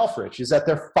Mark Helfrich, is that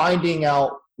they're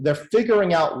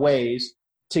figuring out ways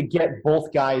to get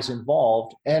both guys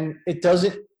involved, and it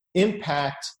doesn't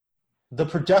impact the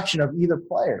production of either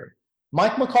player.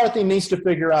 Mike McCarthy needs to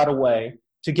figure out a way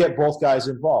to get both guys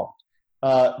involved.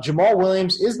 Jamal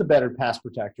Williams is the better pass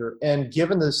protector, and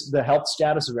given the health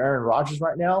status of Aaron Rodgers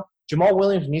right now, Jamal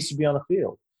Williams needs to be on the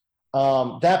field.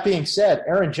 That being said,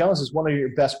 Aaron Jones is one of your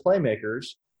best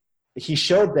playmakers. He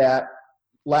showed that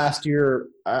last year,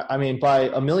 by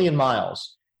a million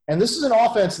miles. And this is an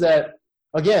offense that,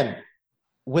 again,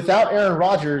 without Aaron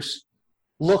Rodgers,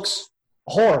 looks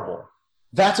horrible.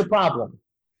 That's a problem.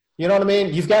 You know what I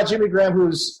mean? You've got Jimmy Graham,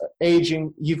 who's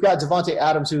aging. You've got Devontae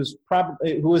Adams, who is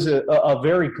a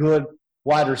very good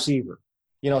wide receiver.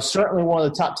 Certainly one of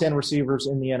the top 10 receivers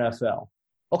in the NFL.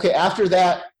 Okay, after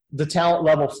that, the talent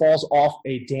level falls off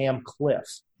a damn cliff.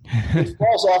 It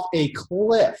falls off a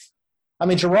cliff.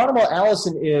 Geronimo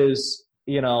Allison is,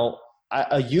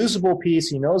 a usable piece.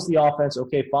 He knows the offense.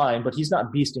 Okay, fine, but he's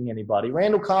not beasting anybody.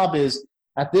 Randall Cobb is,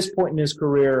 at this point in his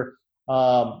career,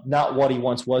 not what he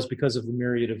once was because of the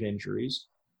myriad of injuries.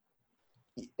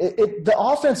 The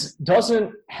offense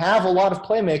doesn't have a lot of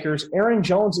playmakers. Aaron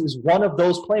Jones is one of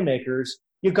those playmakers.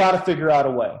 You've got to figure out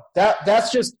a way.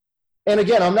 That's just – and,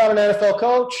 again, I'm not an NFL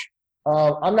coach.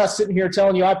 I'm not sitting here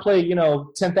telling you I play,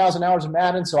 10,000 hours of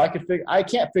Madden, so I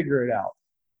can't figure it out.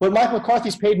 But Mike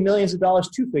McCarthy's paid millions of dollars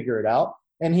to figure it out,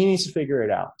 and he needs to figure it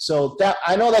out. So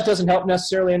I know that doesn't help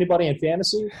necessarily anybody in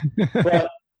fantasy, but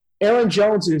Aaron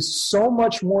Jones is so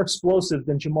much more explosive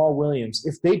than Jamal Williams.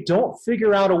 If they don't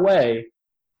figure out a way,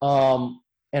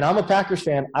 and I'm a Packers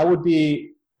fan, I would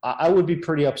be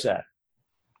pretty upset.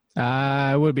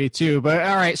 I would be too. But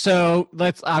all right, so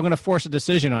I'm going to force a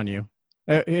decision on you.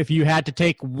 If you had to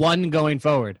take one going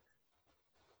forward.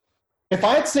 If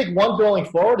I had to take one going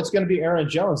forward, it's going to be Aaron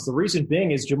Jones. The reason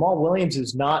being is Jamal Williams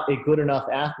is not a good enough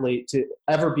athlete to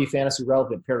ever be fantasy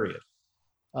relevant, period.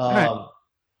 Right.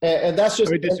 And that's just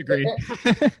 – I would disagree.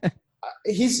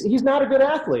 He's not a good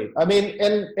athlete.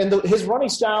 His running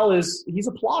style is – he's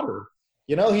a plotter.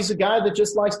 He's a guy that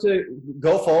just likes to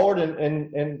go forward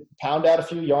and pound out a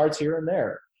few yards here and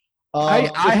there.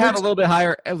 I have a little bit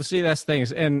higher – see, that's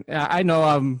things. And I know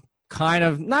I'm kind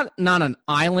of not an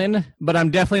island, but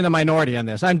I'm definitely in the minority on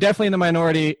this. I'm definitely in the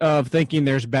minority of thinking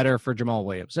there's better for Jamal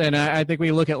Williams. And I think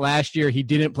we look at last year, he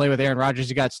didn't play with Aaron Rodgers.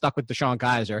 He got stuck with DeShone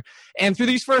Kizer. And through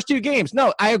these first two games,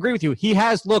 no, I agree with you. He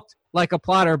has looked like a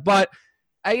plotter, but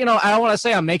I don't want to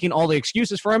say I'm making all the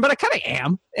excuses for him, but I kind of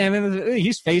am. And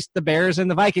he's faced the Bears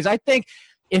and the Vikings. I think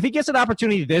if he gets an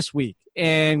opportunity this week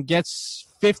and gets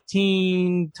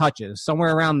 15 touches,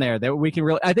 somewhere around there, that we can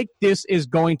really – I think this is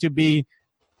going to be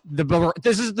the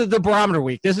barometer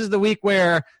week. This is the week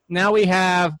where now we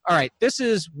have – all right, this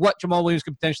is what Jamal Williams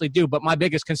could potentially do, but my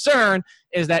biggest concern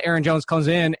is that Aaron Jones comes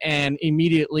in and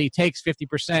immediately takes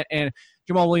 50%, and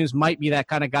Jamal Williams might be that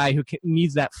kind of guy who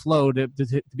needs that flow to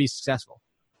be successful.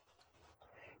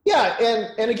 Yeah,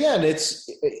 and again,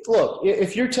 look,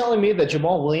 if you're telling me that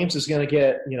Jamal Williams is going to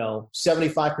get,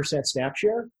 75% snap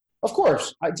share, of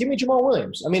course, give me Jamal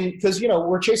Williams. Because,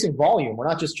 we're chasing volume. We're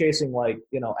not just chasing,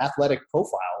 athletic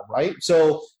profile, right?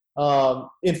 So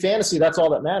in fantasy, that's all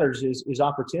that matters is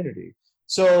opportunity.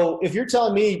 So if you're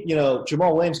telling me,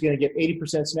 Jamal Williams is going to get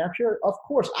 80% snap share, of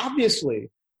course,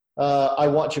 obviously, I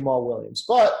want Jamal Williams.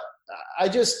 But I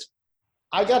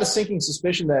got a sinking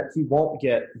suspicion that he won't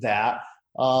get that.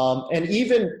 And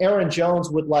even Aaron Jones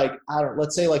would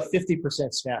let's say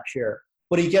 50% snap share.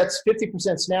 But he gets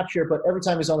 50% snap share, but every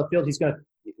time he's on the field, he's going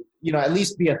to, at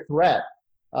least be a threat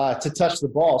to touch the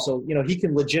ball. So, he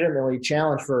can legitimately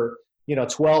challenge for,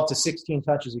 12 to 16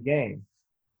 touches a game.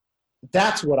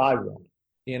 That's what I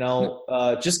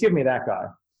want. Just give me that guy.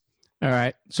 All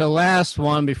right. So last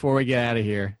one before we get out of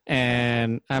here.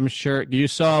 And I'm sure you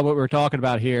saw what we're talking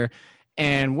about here.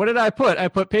 And what did I put? I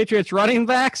put Patriots running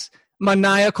backs,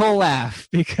 maniacal laugh,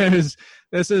 because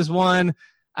this is one –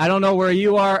 I don't know where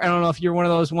you are. I don't know if you're one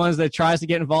of those ones that tries to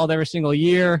get involved every single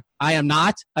year. I am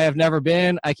not. I have never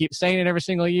been. I keep saying it every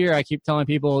single year. I keep telling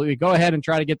people, go ahead and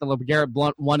try to get the LeGarrette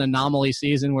Blount one anomaly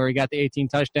season where he got the 18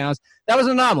 touchdowns. That was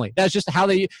an anomaly. That's just how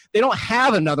they don't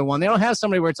have another one. They don't have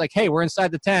somebody where it's like, hey, we're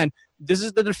inside the 10. This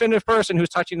is the definitive person who's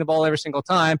touching the ball every single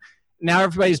time. Now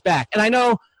everybody's back. And I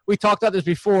know we talked about this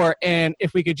before, and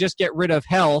if we could just get rid of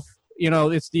health,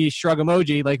 it's the shrug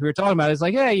emoji like we were talking about. It's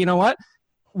like, hey, you know what?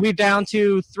 We're down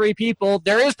to 3 people.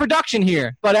 There is production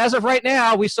here. But as of right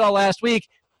now, we saw last week,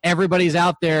 everybody's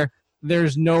out there.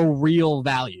 There's no real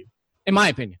value, in my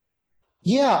opinion.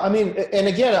 Yeah, and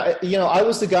again, I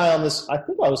was the guy on this – I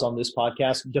think I was on this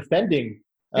podcast defending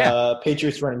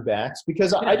Patriots running backs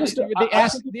because I just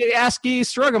the ASCII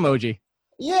shrug emoji.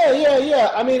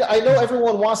 Yeah. I mean, I know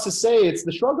everyone wants to say it's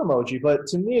the shrug emoji, but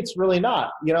to me, it's really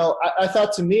not. You know, I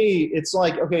thought to me, it's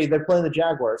like, okay, they're playing the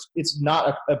Jaguars. It's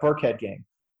not a Burkhead game.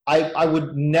 I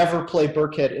would never play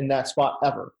Burkhead in that spot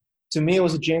ever. To me, it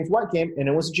was a James White game, and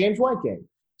it was a James White game.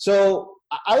 So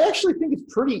I actually think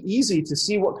it's pretty easy to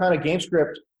see what kind of game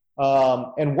script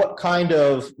and what kind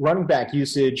of running back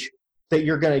usage that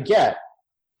you're going to get.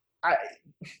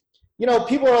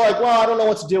 People are like, well, I don't know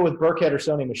what to do with Burkhead or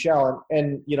Sony Michel.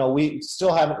 And we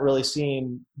still haven't really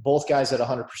seen both guys at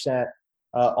 100%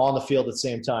 on the field at the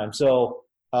same time. So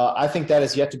I think that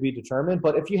is yet to be determined.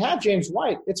 But if you have James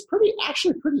White, it's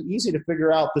actually pretty easy to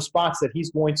figure out the spots that he's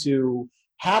going to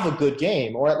have a good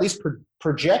game, or at least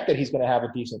project that he's going to have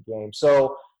a decent game.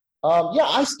 So,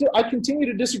 I continue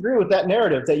to disagree with that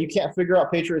narrative that you can't figure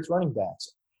out Patriots running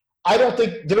backs. I don't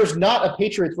think there's not a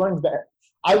Patriots running back.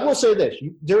 I will say this.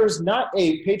 There is not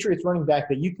a Patriots running back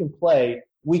that you can play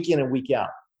week in and week out.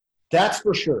 That's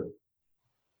for sure.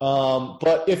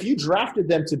 But if you drafted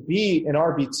them to be an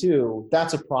RB2,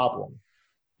 that's a problem.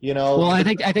 Well, I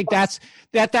think that's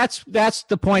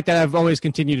the point that I've always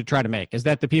continued to try to make, is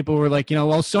that the people were like,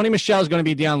 Sony Michel is going to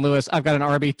be Deion Lewis. I've got an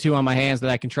RB2 on my hands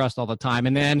that I can trust all the time.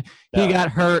 And then he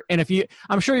got hurt. And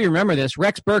I'm sure you remember this,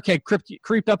 Rex Burkhead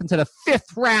creeped up into the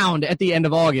 5th round at the end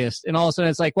of August. And all of a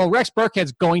sudden it's like, well, Rex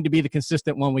Burkhead's going to be the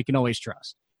consistent one we can always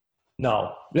trust.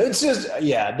 No, it's just,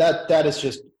 that is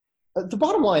just, the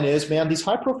bottom line is, man, these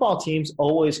high profile teams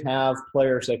always have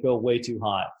players that go way too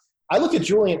high. I look at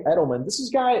Julian Edelman. This is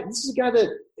a guy that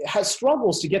has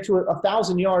struggles to get to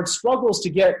 1,000 yards, struggles to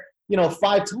get 5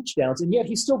 touchdowns, and yet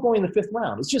he's still going in the 5th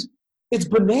round. It's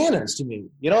bananas to me.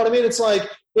 You know what I mean? It's like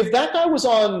if that guy was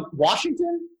on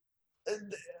Washington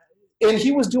and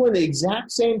he was doing the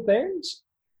exact same things,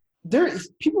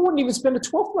 people wouldn't even spend a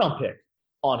 12th round pick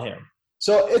on him.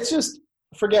 So it's just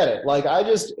forget it. Like all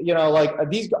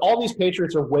these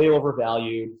Patriots are way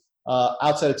overvalued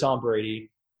outside of Tom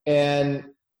Brady, and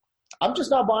I'm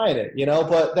just not buying it,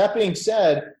 But that being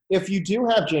said, if you do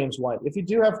have James White, if you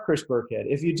do have Chris Burkhead,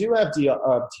 if you do have Deion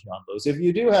Lewis, if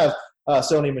you do have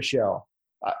Sony Michel,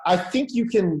 I think you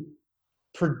can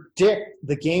predict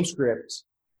the game script.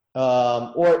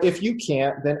 Or if you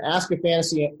can't, then ask a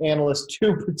fantasy analyst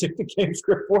to predict the game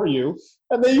script for you,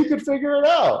 and then you can figure it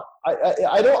out.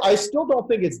 I still don't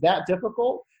think it's that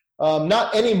difficult.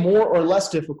 Not any more or less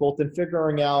difficult than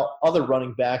figuring out other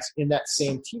running backs in that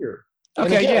same tier. And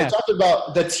again, we're talking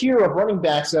about the tier of running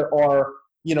backs that are,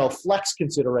 flex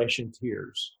consideration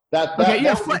tiers.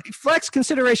 Flex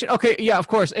consideration. Okay, yeah, of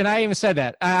course. And I even said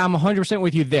that. I'm 100%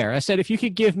 with you there. I said if you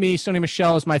could give me Sony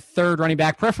Michel as my 3rd running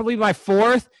back, preferably my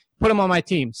 4th, put him on my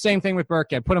team. Same thing with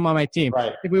Burkhead. Put him on my team.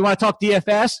 Right. If we want to talk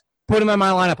DFS, put him in my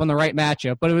lineup on the right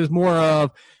matchup. But it was more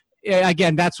of,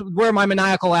 again, that's where my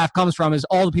maniacal laugh comes from, is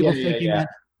all the people thinking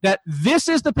that this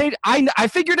is the Patriots. I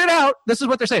figured it out. This is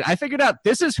what they're saying. I figured out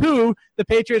this is who the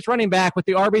Patriots running back with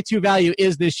the RB2 value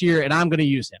is this year, and I'm going to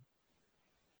use him.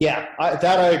 Yeah,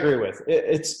 that I agree with.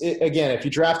 Again, if you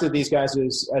drafted these guys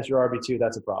as your RB2,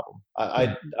 that's a problem.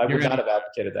 I would not have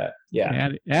advocated that. Yeah.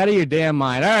 Out of your damn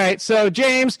mind. All right, so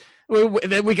James,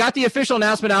 we got the official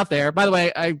announcement out there. By the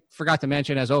way, I forgot to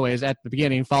mention, as always, at the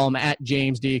beginning, follow him at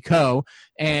James D. Co.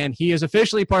 And he is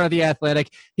officially part of The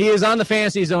Athletic. He is on the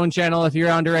Fantasy Zone channel if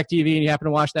you're on DirecTV and you happen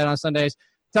to watch that on Sundays.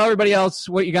 Tell everybody else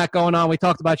what you got going on. We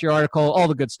talked about your article, all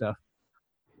the good stuff.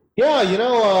 Yeah,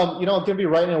 I'm going to be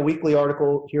writing a weekly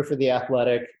article here for The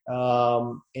Athletic,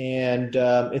 and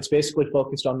it's basically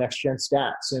focused on next-gen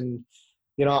stats. And,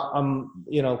 I'm,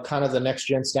 kind of the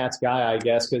next-gen stats guy, I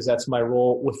guess, because that's my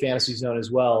role with Fantasy Zone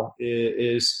as well,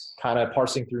 is kind of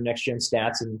parsing through next-gen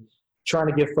stats and trying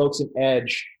to give folks an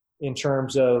edge in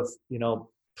terms of,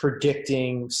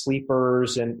 predicting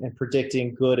sleepers and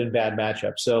predicting good and bad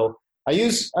matchups. So I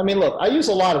use a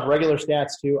lot of regular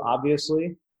stats too,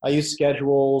 obviously. I use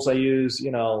schedules. I use,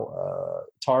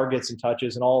 targets and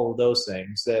touches and all of those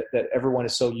things that everyone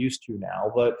is so used to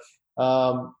now.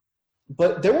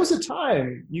 But there was a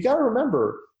time, you got to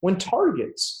remember, when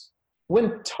targets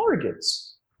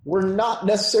were not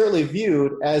necessarily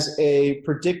viewed as a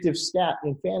predictive stat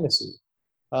in fantasy.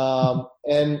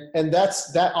 And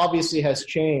that obviously has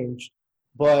changed.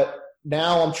 But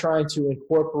now I'm trying to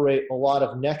incorporate a lot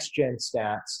of next-gen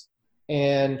stats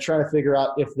and trying to figure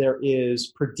out if there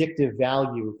is predictive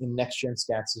value in next-gen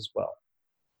stats as well.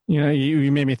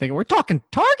 You made me think, we're talking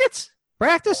targets?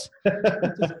 Practice?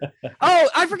 Oh,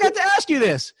 I forgot to ask you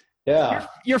this. Yeah.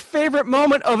 Your favorite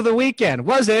moment of the weekend,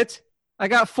 was it? I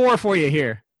got 4 for you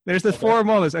here. There's the 4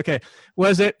 moments. Okay.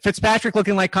 Was it Fitzpatrick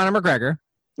looking like Conor McGregor?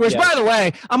 Which, by the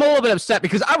way, I'm a little bit upset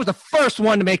because I was the first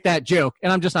one to make that joke,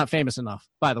 and I'm just not famous enough,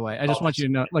 by the way. I just want you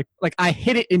to know, like I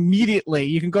hit it immediately.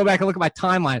 You can go back and look at my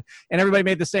timeline, and everybody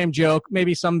made the same joke.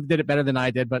 Maybe some did it better than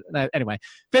I did, but anyway.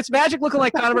 Fitzmagic looking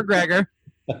like Conor McGregor.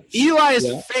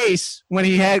 Eli's face when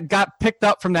he got picked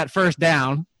up from that first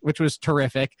down, which was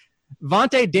terrific.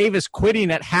 Vontae Davis quitting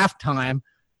at halftime,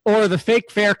 or the fake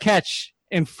fair catch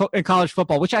in college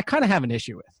football, which I kind of have an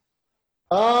issue with.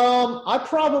 I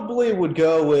probably would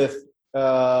go with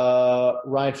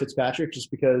Ryan Fitzpatrick just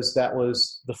because that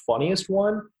was the funniest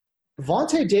one.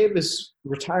 Vontae Davis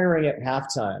retiring at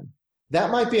halftime.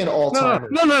 That might be an all-timer.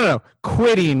 No.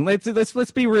 Quitting.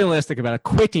 Let's be realistic about it.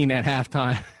 Quitting at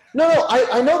halftime. No,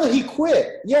 I know that he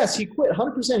quit. Yes, he quit.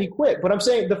 100% he quit. But I'm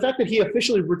saying the fact that he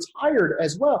officially retired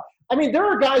as well. I mean, there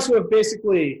are guys who have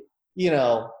basically,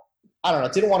 I don't know,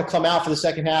 didn't want to come out for the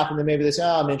second half, and then maybe they say,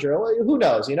 I'm injured. Well, who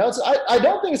knows? I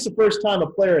don't think it's the first time a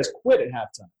player has quit at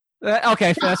halftime.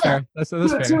 Okay, that's fair. That's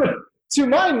fair. To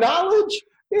my knowledge,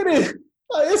 it is.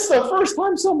 It's the first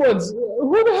time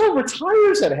who the hell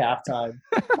retires at halftime?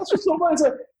 That's what somebody's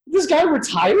like. This guy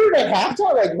retired at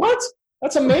halftime? Like, what?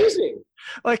 That's amazing.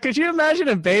 Like, could you imagine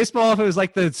in baseball if it was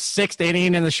like the 6th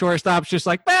inning and the shortstop's just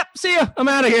like, see ya, I'm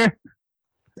out of here.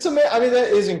 It's amazing. I mean, that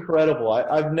is incredible.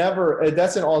 I've never –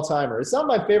 that's an all-timer. It's not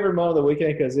my favorite moment of the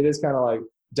weekend because it is kind of like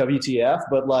WTF,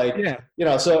 but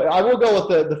so I will go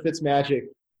with the Fitzmagic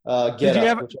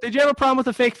Did you have a problem with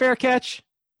the fake fair catch?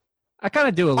 I kind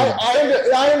of do a little.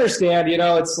 I understand.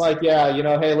 It's like,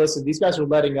 hey, listen, these guys are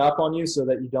letting up on you so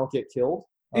that you don't get killed.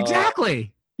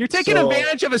 Exactly. You're taking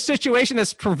advantage of a situation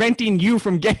that's preventing you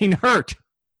from getting hurt.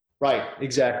 Right,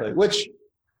 exactly. Which,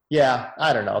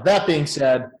 I don't know. That being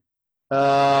said –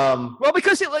 well,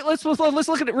 because let's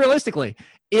look at it realistically.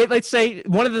 Let's say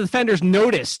one of the defenders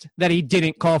noticed that he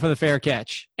didn't call for the fair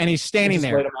catch, and he's standing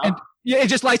there. And, it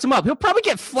just lights him up. He'll probably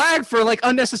get flagged for like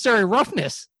unnecessary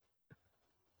roughness.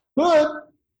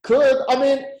 Could. I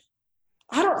mean,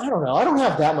 I don't know. I don't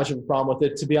have that much of a problem with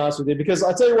it, to be honest with you, because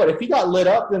I'll tell you what, if he got lit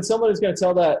up, then somebody's going to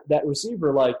tell that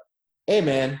receiver, like, hey,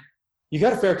 man, you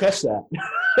got to fair catch that.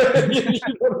 You know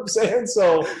what I'm saying?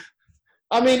 So,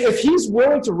 I mean, if he's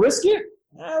willing to risk it,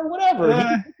 whatever. He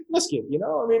can risk it,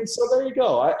 I mean, so there you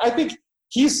go. I think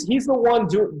he's the one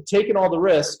taking all the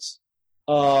risks.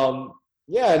 And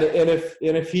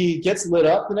if he gets lit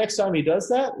up the next time he does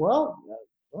that,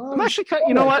 I'm actually,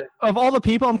 what? Of all the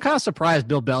people, I'm kind of surprised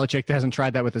Bill Belichick hasn't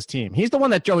tried that with his team. He's the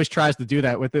one that always tries to do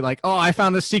that with it, like, I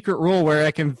found this secret rule where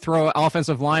I can throw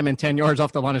offensive linemen 10 yards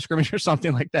off the line of scrimmage or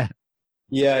something like that.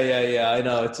 Yeah. I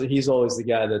know. He's always the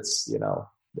guy that's,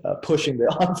 pushing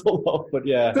the envelope, but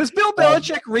yeah. Does Bill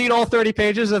Belichick read all 30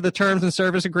 pages of the terms and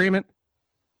service agreement?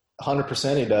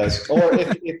 100% he does. Or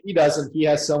if he doesn't, he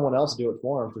has someone else do it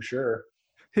for him for sure.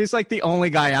 He's like the only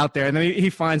guy out there, and then he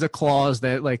finds a clause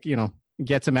that, like,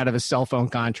 gets him out of his cell phone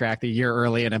contract a year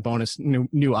early and a bonus new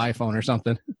iPhone or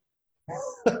something.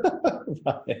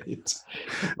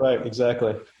 Right,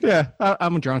 exactly. Yeah,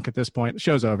 I'm drunk at this point. The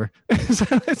show's over.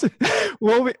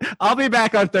 I'll be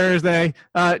back on Thursday.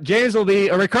 James will be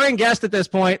a recurring guest at this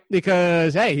point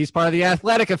because, hey, he's part of The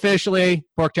Athletic officially,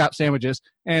 pork chop sandwiches,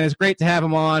 and it's great to have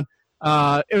him on.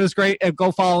 It was great.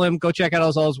 Go follow him. Go check out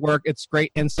all his work. It's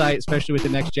great insight, especially with the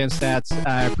next gen stats.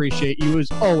 I appreciate you as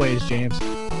always, James.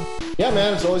 Yeah,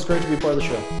 man, it's always great to be part of the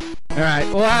show. All right.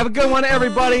 Well, have a good one,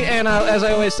 everybody. And as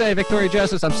I always say, Victoria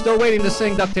Justice, I'm still waiting to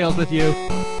sing DuckTales with you.